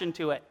traction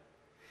to it.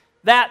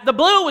 That the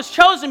blue was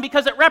chosen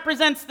because it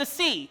represents the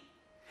sea.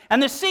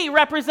 And the sea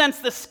represents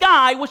the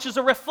sky, which is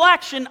a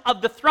reflection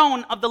of the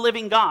throne of the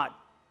living God.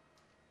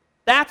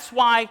 That's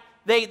why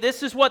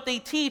this is what they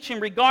teach in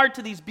regard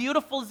to these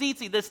beautiful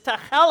tzitzit. This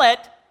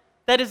Techelet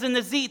that is in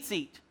the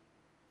tzitzit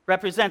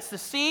represents the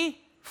sea,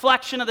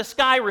 reflection of the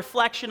sky,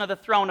 reflection of the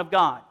throne of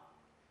God.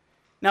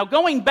 Now,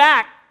 going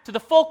back to the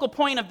focal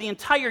point of the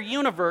entire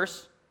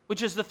universe,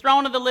 which is the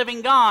throne of the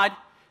living God,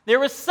 there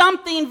was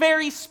something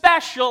very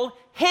special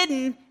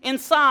hidden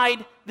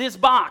inside this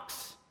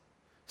box.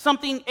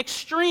 Something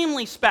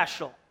extremely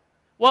special.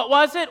 What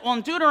was it? Well,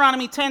 in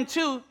Deuteronomy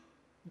 10:2,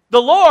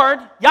 the Lord,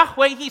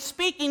 Yahweh, he's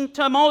speaking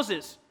to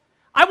Moses.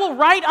 I will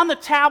write on the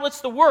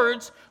tablets the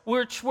words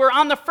which were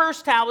on the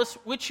first tablets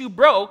which you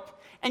broke,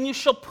 and you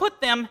shall put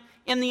them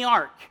in the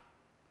ark.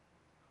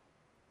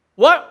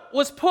 What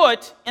was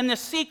put in the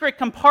secret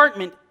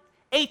compartment?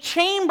 A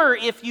chamber,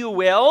 if you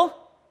will.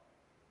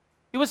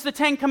 It was the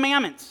 10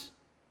 Commandments,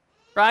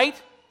 right?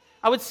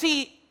 I would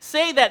say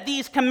that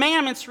these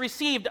commandments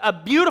received a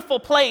beautiful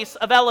place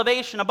of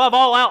elevation above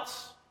all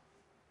else.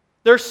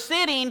 They're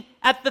sitting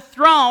at the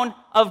throne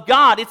of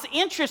God. It's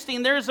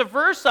interesting, there's a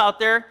verse out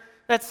there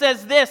that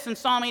says this in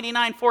Psalm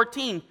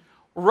 89:14.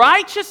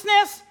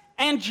 Righteousness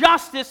and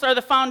justice are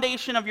the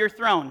foundation of your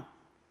throne.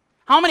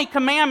 How many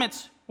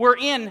commandments were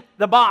in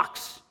the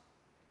box?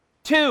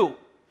 2.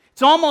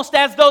 It's almost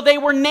as though they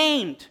were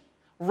named.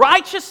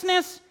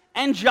 Righteousness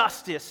and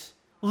justice,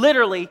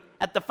 literally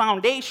at the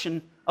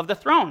foundation of the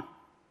throne.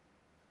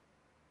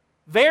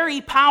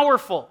 Very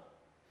powerful.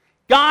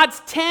 God's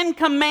 10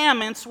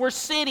 commandments were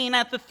sitting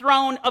at the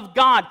throne of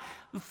God.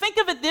 Think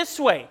of it this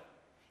way.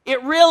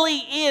 It really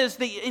is,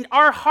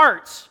 our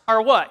hearts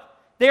are what?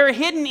 They're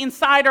hidden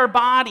inside our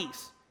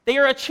bodies. They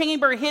are a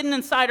chamber hidden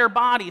inside our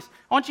bodies.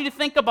 I want you to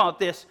think about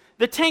this.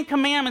 The 10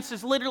 Commandments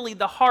is literally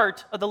the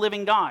heart of the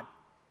living God.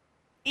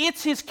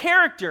 It's His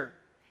character,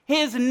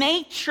 His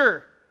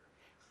nature,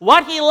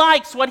 what He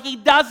likes, what He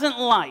doesn't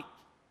like.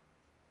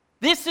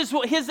 This is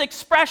His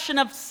expression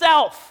of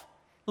self,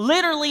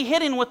 literally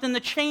hidden within the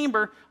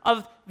chamber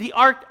of the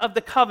Ark of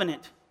the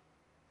Covenant.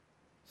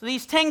 So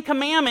these 10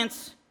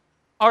 Commandments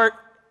are,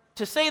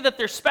 to say that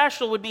they're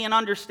special would be an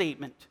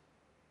understatement.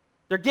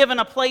 They're given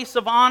a place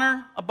of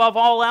honor above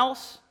all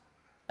else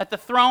at the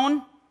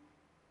throne.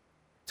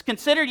 It's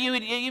considered,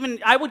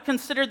 I would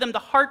consider them the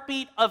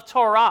heartbeat of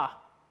Torah.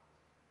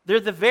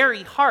 They're the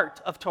very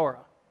heart of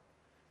Torah.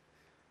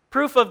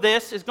 Proof of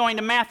this is going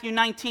to Matthew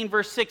 19,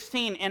 verse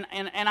 16, and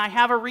I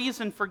have a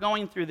reason for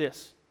going through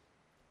this.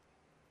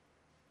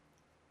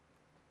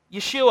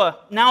 Yeshua,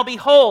 now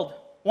behold,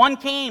 one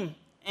came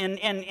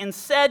and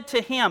said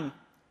to him,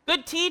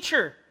 Good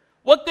teacher,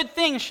 what good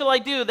things shall I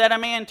do that I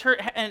may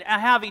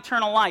have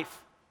eternal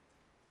life?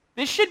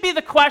 This should be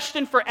the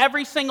question for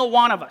every single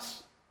one of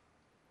us.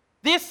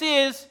 This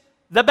is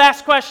the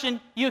best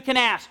question you can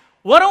ask.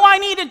 What do I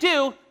need to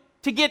do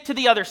to get to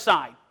the other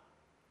side?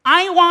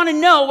 I want to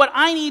know what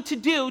I need to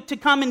do to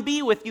come and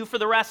be with you for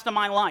the rest of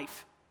my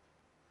life.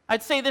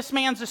 I'd say this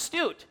man's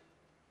astute.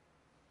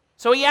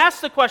 So he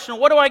asked the question,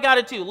 what do I got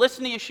to do?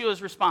 Listen to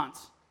Yeshua's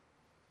response.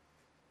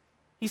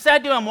 He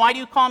said to him, Why do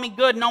you call me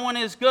good? No one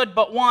is good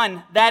but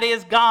one, that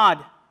is God.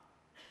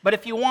 But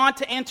if you want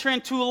to enter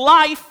into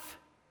life,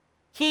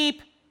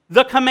 keep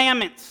the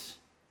commandments.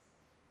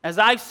 As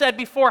I've said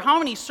before, how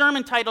many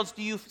sermon titles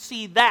do you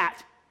see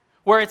that?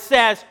 Where it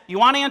says, you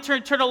want to enter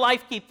eternal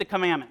life, keep the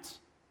commandments.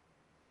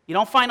 You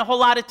don't find a whole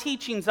lot of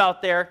teachings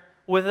out there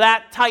with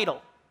that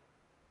title.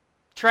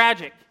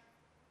 Tragic.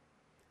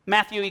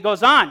 Matthew, he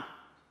goes on.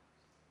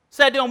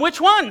 Said to him,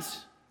 which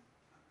ones?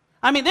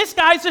 I mean, this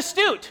guy's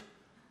astute.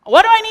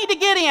 What do I need to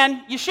get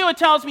in? Yeshua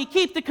tells me,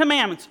 keep the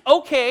commandments.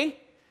 Okay.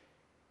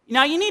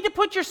 Now, you need to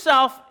put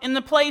yourself in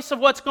the place of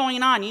what's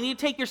going on. You need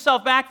to take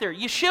yourself back there.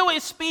 Yeshua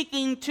is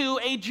speaking to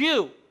a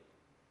Jew.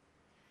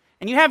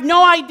 And you have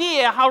no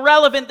idea how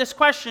relevant this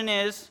question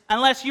is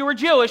unless you were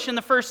Jewish in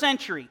the first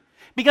century.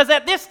 Because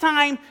at this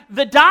time,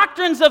 the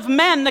doctrines of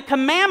men, the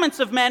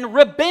commandments of men,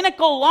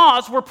 rabbinical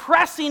laws were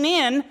pressing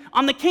in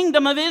on the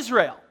kingdom of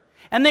Israel.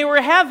 And they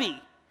were heavy.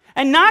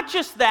 And not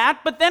just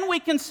that, but then we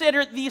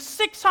consider the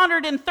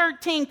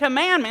 613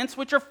 commandments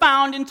which are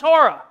found in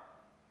Torah.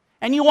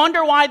 And you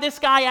wonder why this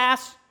guy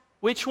asks,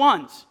 which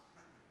ones?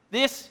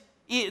 This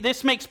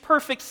makes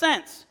perfect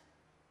sense.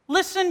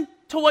 Listen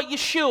to what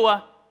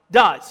Yeshua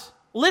does.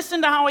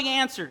 Listen to how he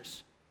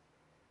answers.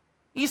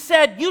 He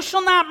said, you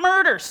shall not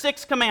murder,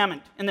 6th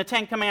commandment in the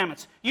 10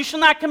 commandments. You shall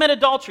not commit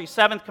adultery,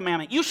 7th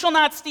commandment. You shall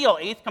not steal,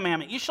 8th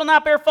commandment. You shall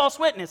not bear false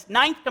witness,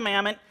 9th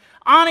commandment.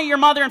 Honor your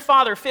mother and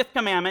father, 5th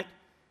commandment.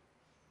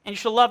 And you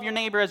shall love your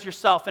neighbor as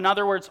yourself. In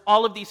other words,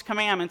 all of these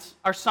commandments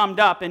are summed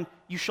up, and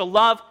you shall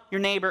love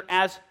your neighbor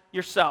as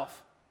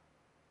yourself.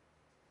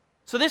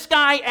 So this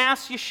guy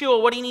asks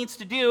Yeshua what he needs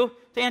to do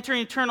to enter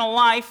eternal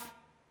life.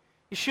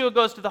 Yeshua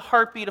goes to the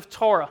heartbeat of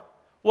Torah,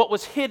 what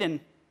was hidden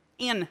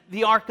in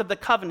the Ark of the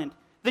Covenant,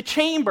 the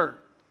chamber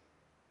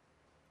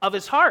of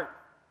his heart.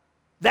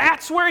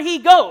 That's where he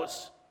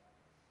goes.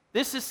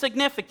 This is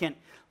significant.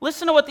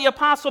 Listen to what the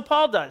Apostle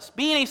Paul does.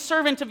 Being a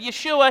servant of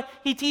Yeshua,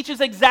 he teaches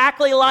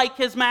exactly like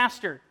his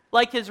master,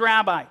 like his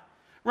rabbi.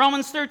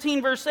 Romans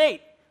 13, verse 8.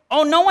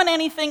 Owe no one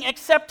anything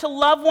except to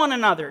love one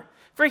another,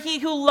 for he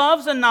who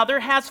loves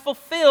another has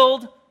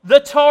fulfilled the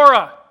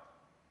Torah.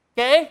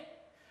 Okay?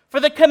 For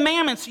the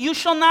commandments, you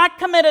shall not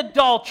commit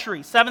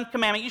adultery, 7th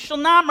commandment. You shall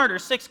not murder,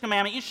 6th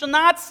commandment. You shall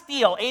not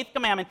steal, 8th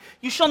commandment.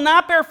 You shall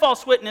not bear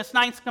false witness,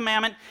 9th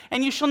commandment.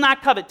 And you shall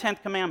not covet,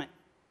 10th commandment.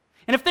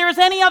 And if there is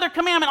any other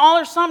commandment, all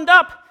are summed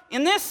up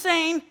in this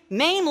saying,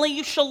 namely,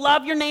 you shall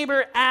love your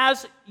neighbor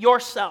as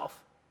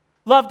yourself.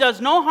 Love does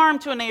no harm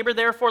to a neighbor,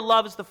 therefore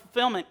love is the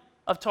fulfillment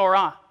of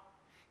Torah.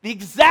 The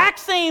exact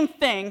same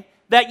thing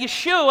that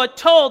Yeshua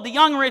told the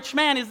young rich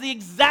man is the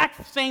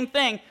exact same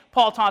thing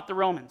Paul taught the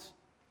Romans.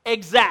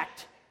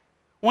 Exact.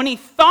 When he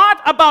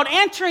thought about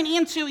entering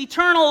into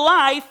eternal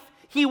life,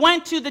 he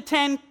went to the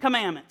 10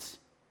 commandments,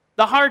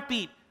 the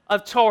heartbeat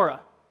of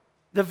Torah,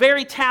 the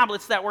very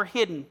tablets that were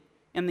hidden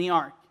in the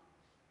ark.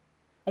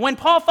 When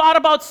Paul thought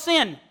about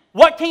sin,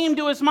 what came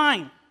to his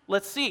mind?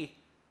 Let's see.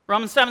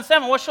 Romans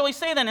 7:7, what shall we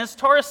say then? Is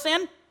Torah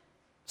sin?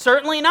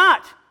 Certainly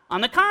not.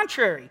 On the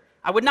contrary,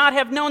 I would not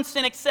have known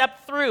sin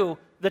except through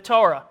the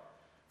Torah.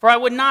 For I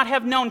would not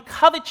have known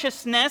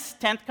covetousness,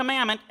 10th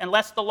commandment,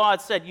 unless the law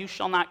had said, you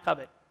shall not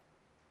covet. It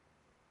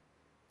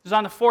was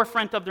on the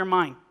forefront of their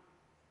mind.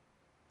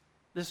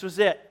 This was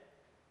it.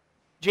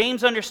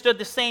 James understood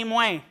the same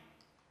way.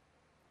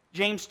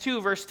 James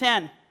 2, verse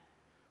 10.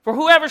 For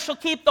whoever shall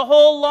keep the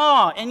whole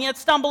law and yet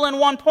stumble in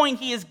one point,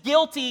 he is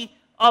guilty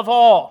of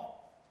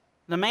all.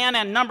 The man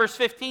in Numbers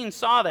 15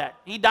 saw that.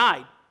 He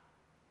died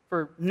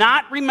for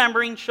not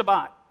remembering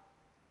Shabbat.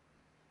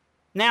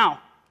 Now,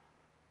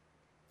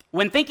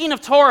 when thinking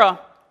of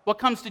Torah, what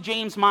comes to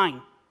James'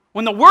 mind?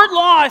 When the word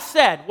law is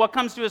said, what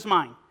comes to his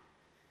mind?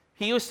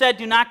 He who said,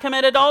 do not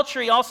commit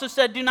adultery, also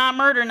said, do not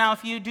murder. Now,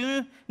 if you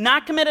do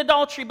not commit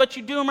adultery, but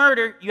you do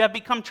murder, you have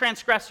become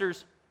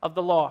transgressors of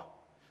the law.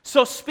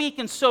 So speak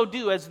and so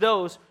do as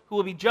those who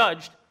will be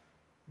judged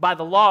by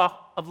the law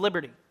of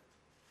liberty.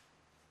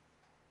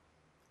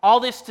 All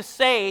this to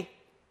say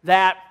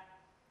that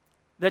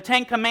the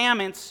 10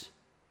 Commandments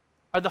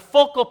are the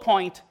focal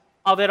point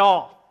of it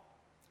all.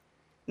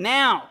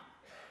 Now,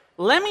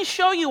 let me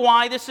show you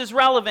why this is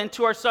relevant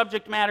to our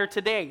subject matter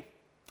today.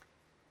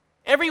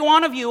 Every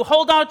one of you,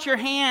 hold out your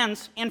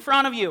hands in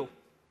front of you.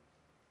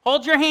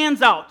 Hold your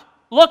hands out.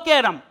 Look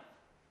at them.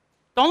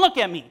 Don't look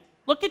at me.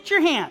 Look at your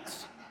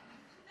hands.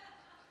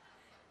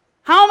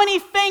 How many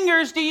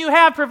fingers do you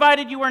have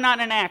provided you were not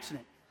in an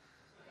accident?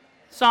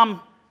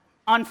 Some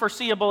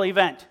unforeseeable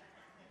event.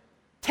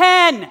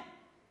 10.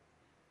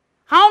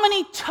 How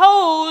many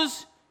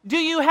toes do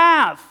you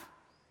have?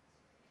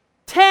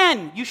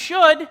 10. You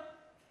should.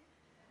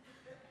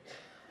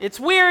 It's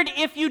weird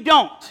if you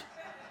don't.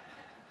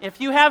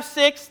 If you have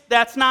 6,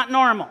 that's not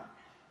normal.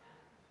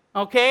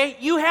 Okay?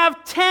 You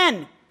have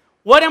 10.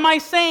 What am I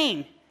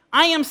saying?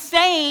 I am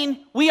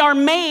saying we are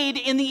made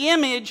in the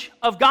image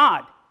of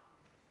God.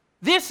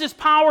 This is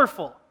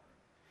powerful.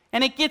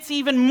 And it gets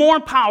even more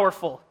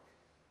powerful.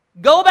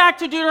 Go back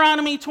to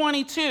Deuteronomy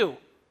 22.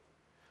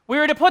 We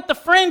were to put the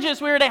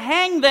fringes, we were to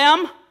hang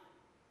them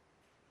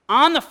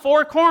on the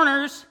 4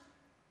 corners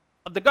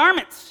of the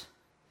garments.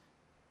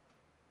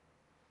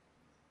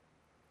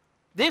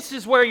 This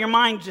is where your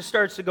mind just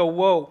starts to go,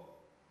 whoa.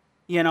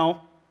 You know,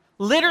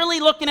 literally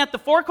looking at the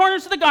 4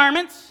 corners of the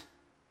garments.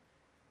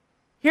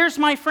 Here's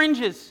my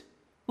fringes.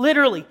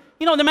 Literally.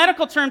 You know, the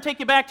medical term, take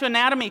you back to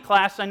anatomy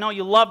class. I know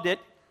you loved it.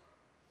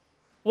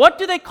 What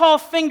do they call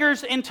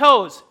fingers and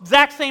toes?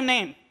 Exact same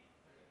name.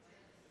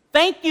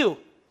 Thank you.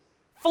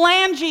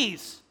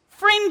 Phalanges.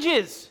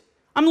 Fringes.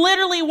 I'm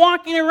literally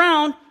walking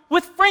around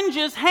with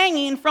fringes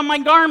hanging from my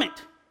garment.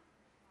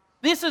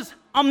 This is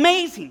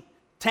amazing.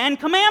 10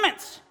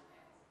 Commandments.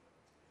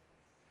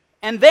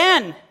 And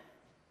then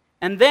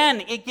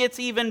it gets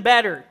even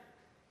better.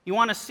 You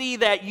want to see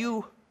that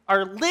you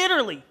are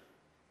literally,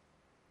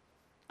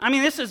 I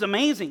mean, this is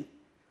amazing.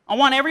 I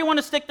want everyone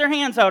to stick their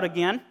hands out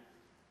again.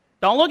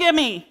 Don't look at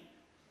me.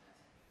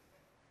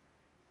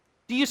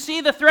 Do you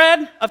see the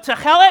thread of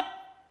Techelet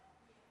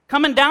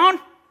coming down?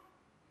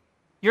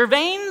 Your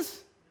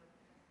veins?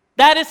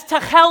 That is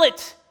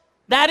Techelet.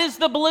 That is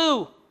the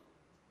blue.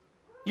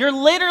 You're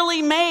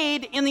literally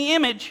made in the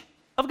image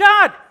of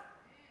God.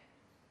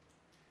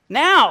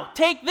 Now,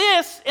 take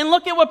this and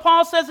look at what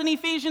Paul says in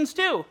Ephesians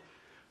 2.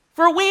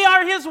 For we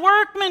are his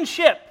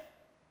workmanship,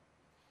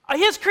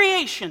 his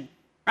creation,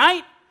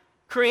 right?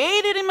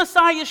 Created in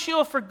Messiah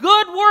Yeshua for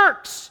good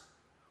works.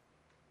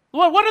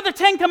 Well, what are the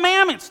 10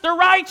 Commandments? They're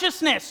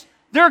righteousness.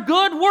 They're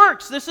good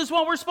works. This is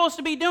what we're supposed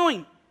to be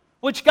doing,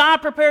 which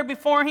God prepared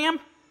before him,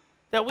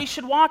 that we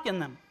should walk in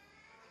them.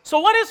 So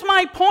what is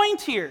my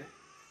point here?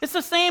 It's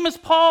the same as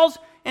Paul's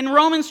in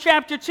Romans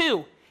chapter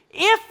 2.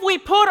 If we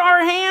put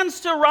our hands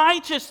to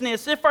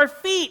righteousness, if our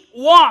feet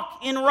walk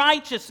in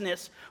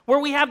righteousness, where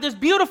we have this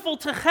beautiful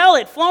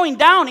techelet flowing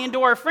down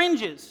into our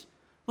fringes,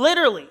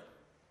 literally,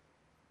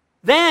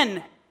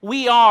 then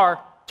we are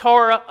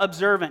Torah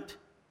observant.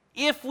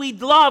 If we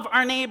love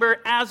our neighbor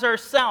as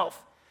ourselves.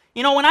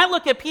 You know, when I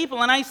look at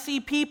people and I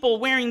see people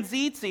wearing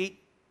tzitzit,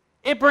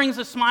 it brings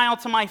a smile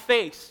to my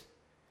face.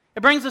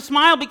 It brings a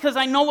smile because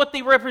I know what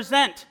they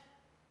represent.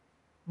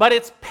 But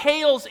it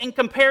pales in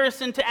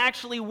comparison to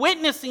actually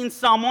witnessing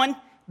someone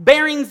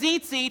bearing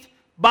tzitzit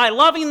by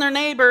loving their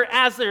neighbor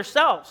as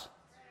themselves.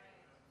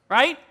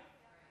 Right?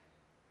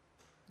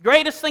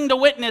 Greatest thing to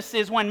witness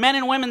is when men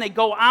and women, they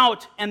go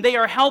out and they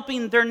are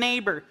helping their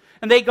neighbor.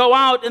 And they go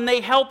out and they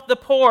help the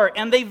poor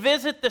and they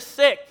visit the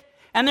sick.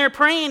 And they're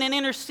praying and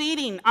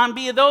interceding on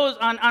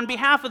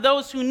behalf of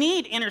those who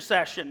need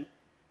intercession.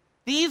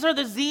 These are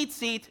the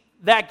Tzitzit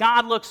that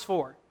God looks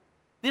for.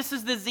 This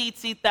is the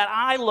Tzitzit that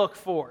I look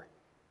for.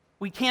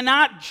 We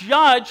cannot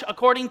judge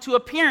according to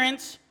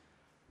appearance,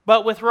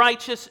 but with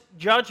righteous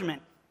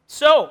judgment.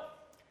 So,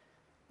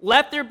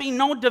 let there be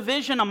no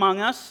division among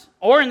us,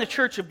 or in the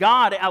church of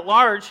God at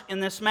large in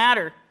this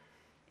matter.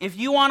 If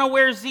you want to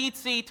wear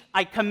Tzitzit,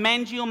 I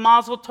commend you,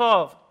 Mazel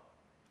Tov.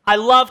 I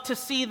love to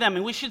see them,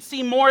 and we should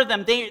see more of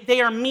them.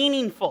 They are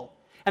meaningful.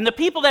 And the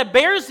people that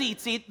bear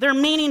Tzitzit, they're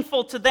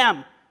meaningful to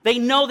them. They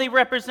know they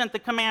represent the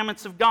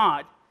commandments of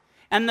God.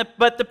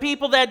 But the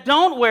people that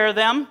don't wear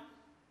them,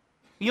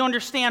 you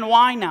understand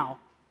why now.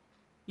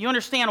 You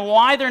understand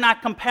why they're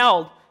not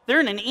compelled.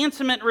 They're in an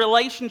intimate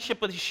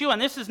relationship with Yeshua.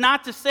 And this is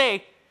not to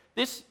say,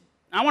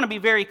 I want to be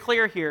very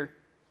clear here.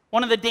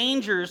 One of the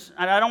dangers,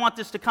 and I don't want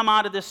this to come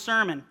out of this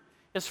sermon,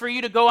 is for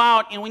you to go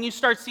out and when you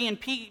start seeing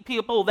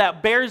people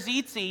that bear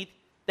Tzitzit,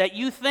 that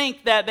you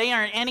think that they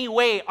are in any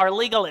way are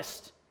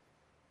legalists.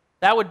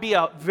 That would be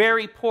a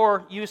very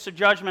poor use of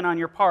judgment on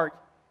your part.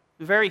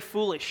 Very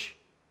foolish.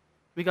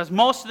 Because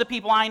most of the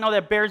people I know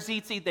that bear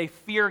Tzitzit, they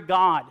fear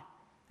God.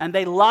 And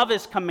they love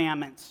His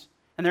commandments.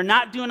 And they're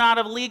not doing it out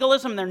of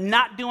legalism. They're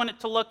not doing it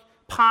to look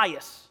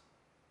pious.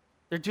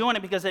 They're doing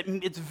it because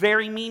it's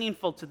very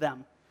meaningful to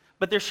them.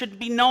 But there should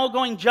be no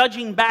going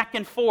judging back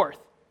and forth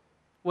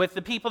with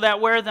the people that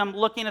wear them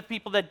looking at the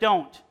people that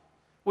don't.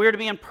 We are to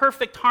be in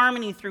perfect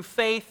harmony through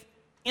faith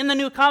in the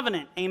new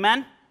covenant.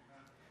 Amen?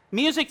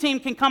 Music team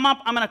can come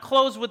up. I'm going to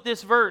close with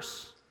this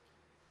verse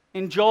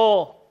in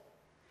Joel.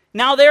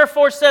 Now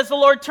therefore, says the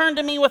Lord, turn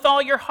to me with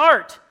all your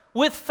heart,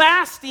 with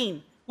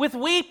fasting, with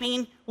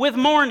weeping, with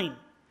mourning.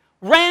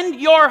 Rend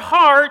your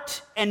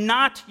heart and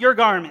not your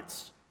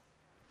garments.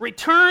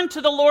 Return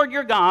to the Lord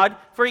your God,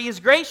 for He is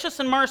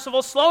gracious and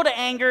merciful, slow to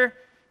anger,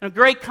 and of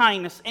great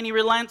kindness, and He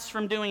relents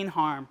from doing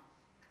harm.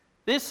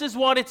 This is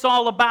what it's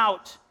all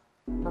about.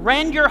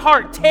 Rend your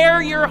heart,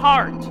 tear your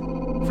heart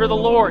for the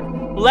Lord.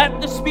 Let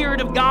the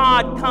Spirit of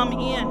God come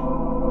in.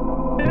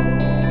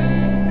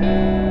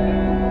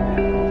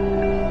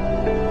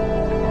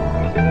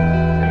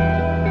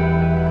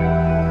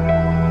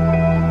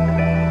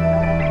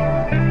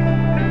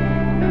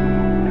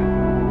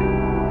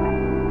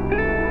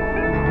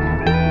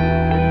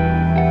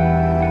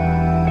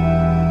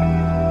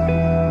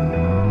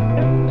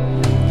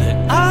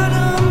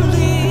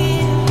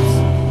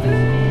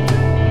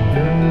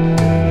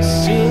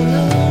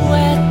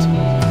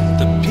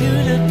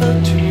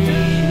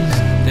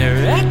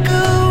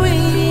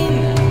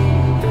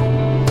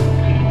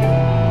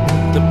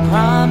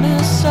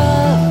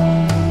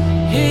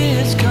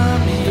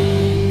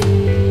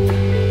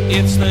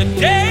 It's the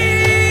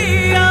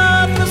day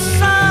of the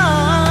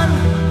sun.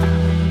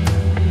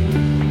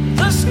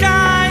 The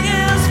sky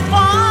is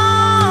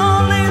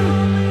falling.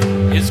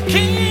 His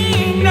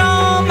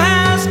kingdom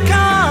has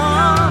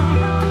come.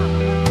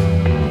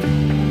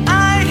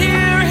 I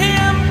hear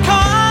Him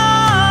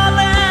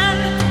calling.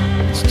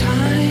 It's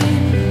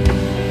time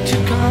to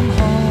come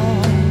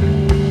home.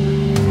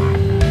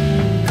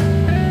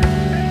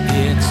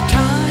 It's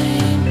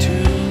time to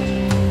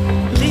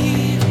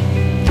leave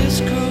this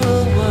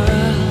cruel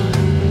world.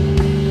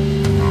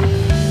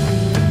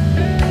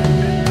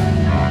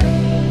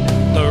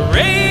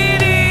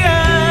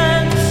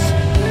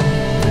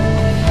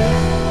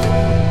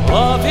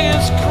 Of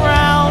His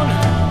crown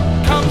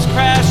comes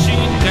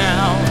crashing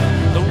down.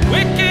 The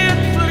wicked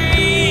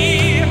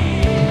flee.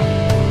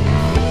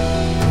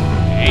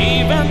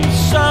 Even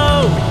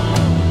so,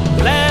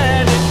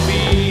 let it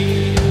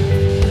be.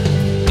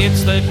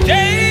 It's the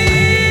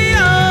day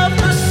of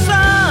the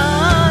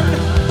sun.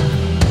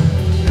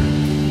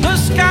 The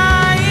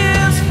sky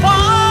is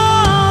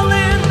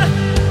falling.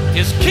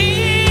 His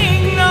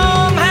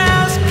kingdom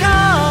has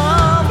come.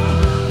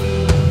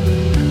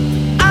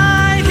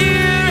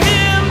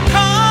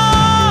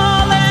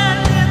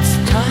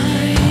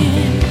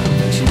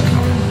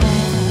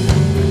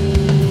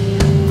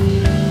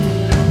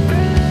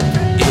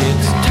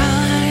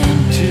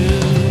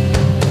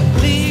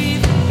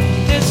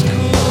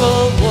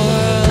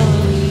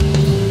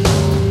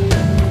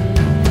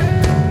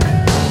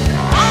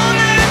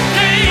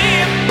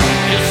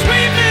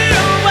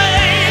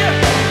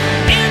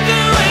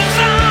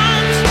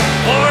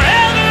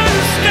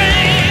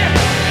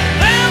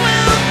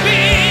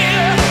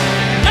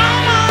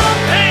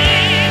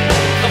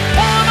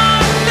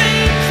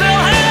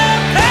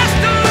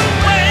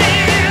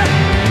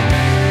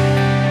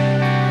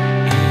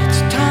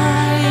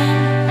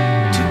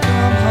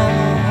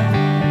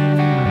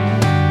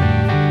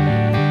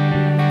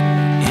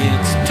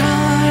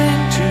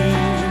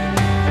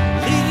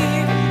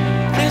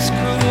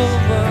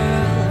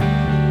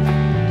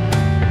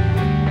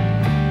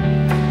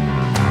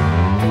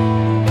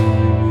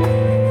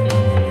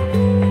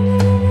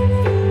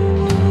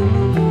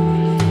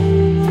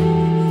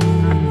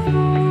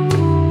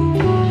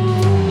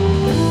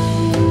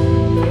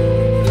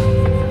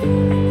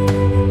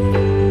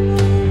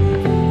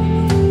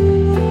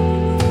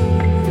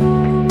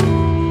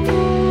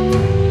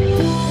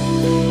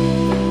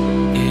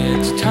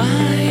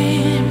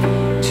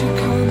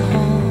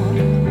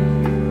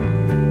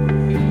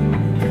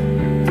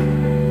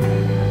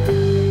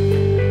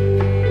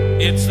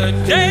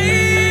 the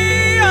day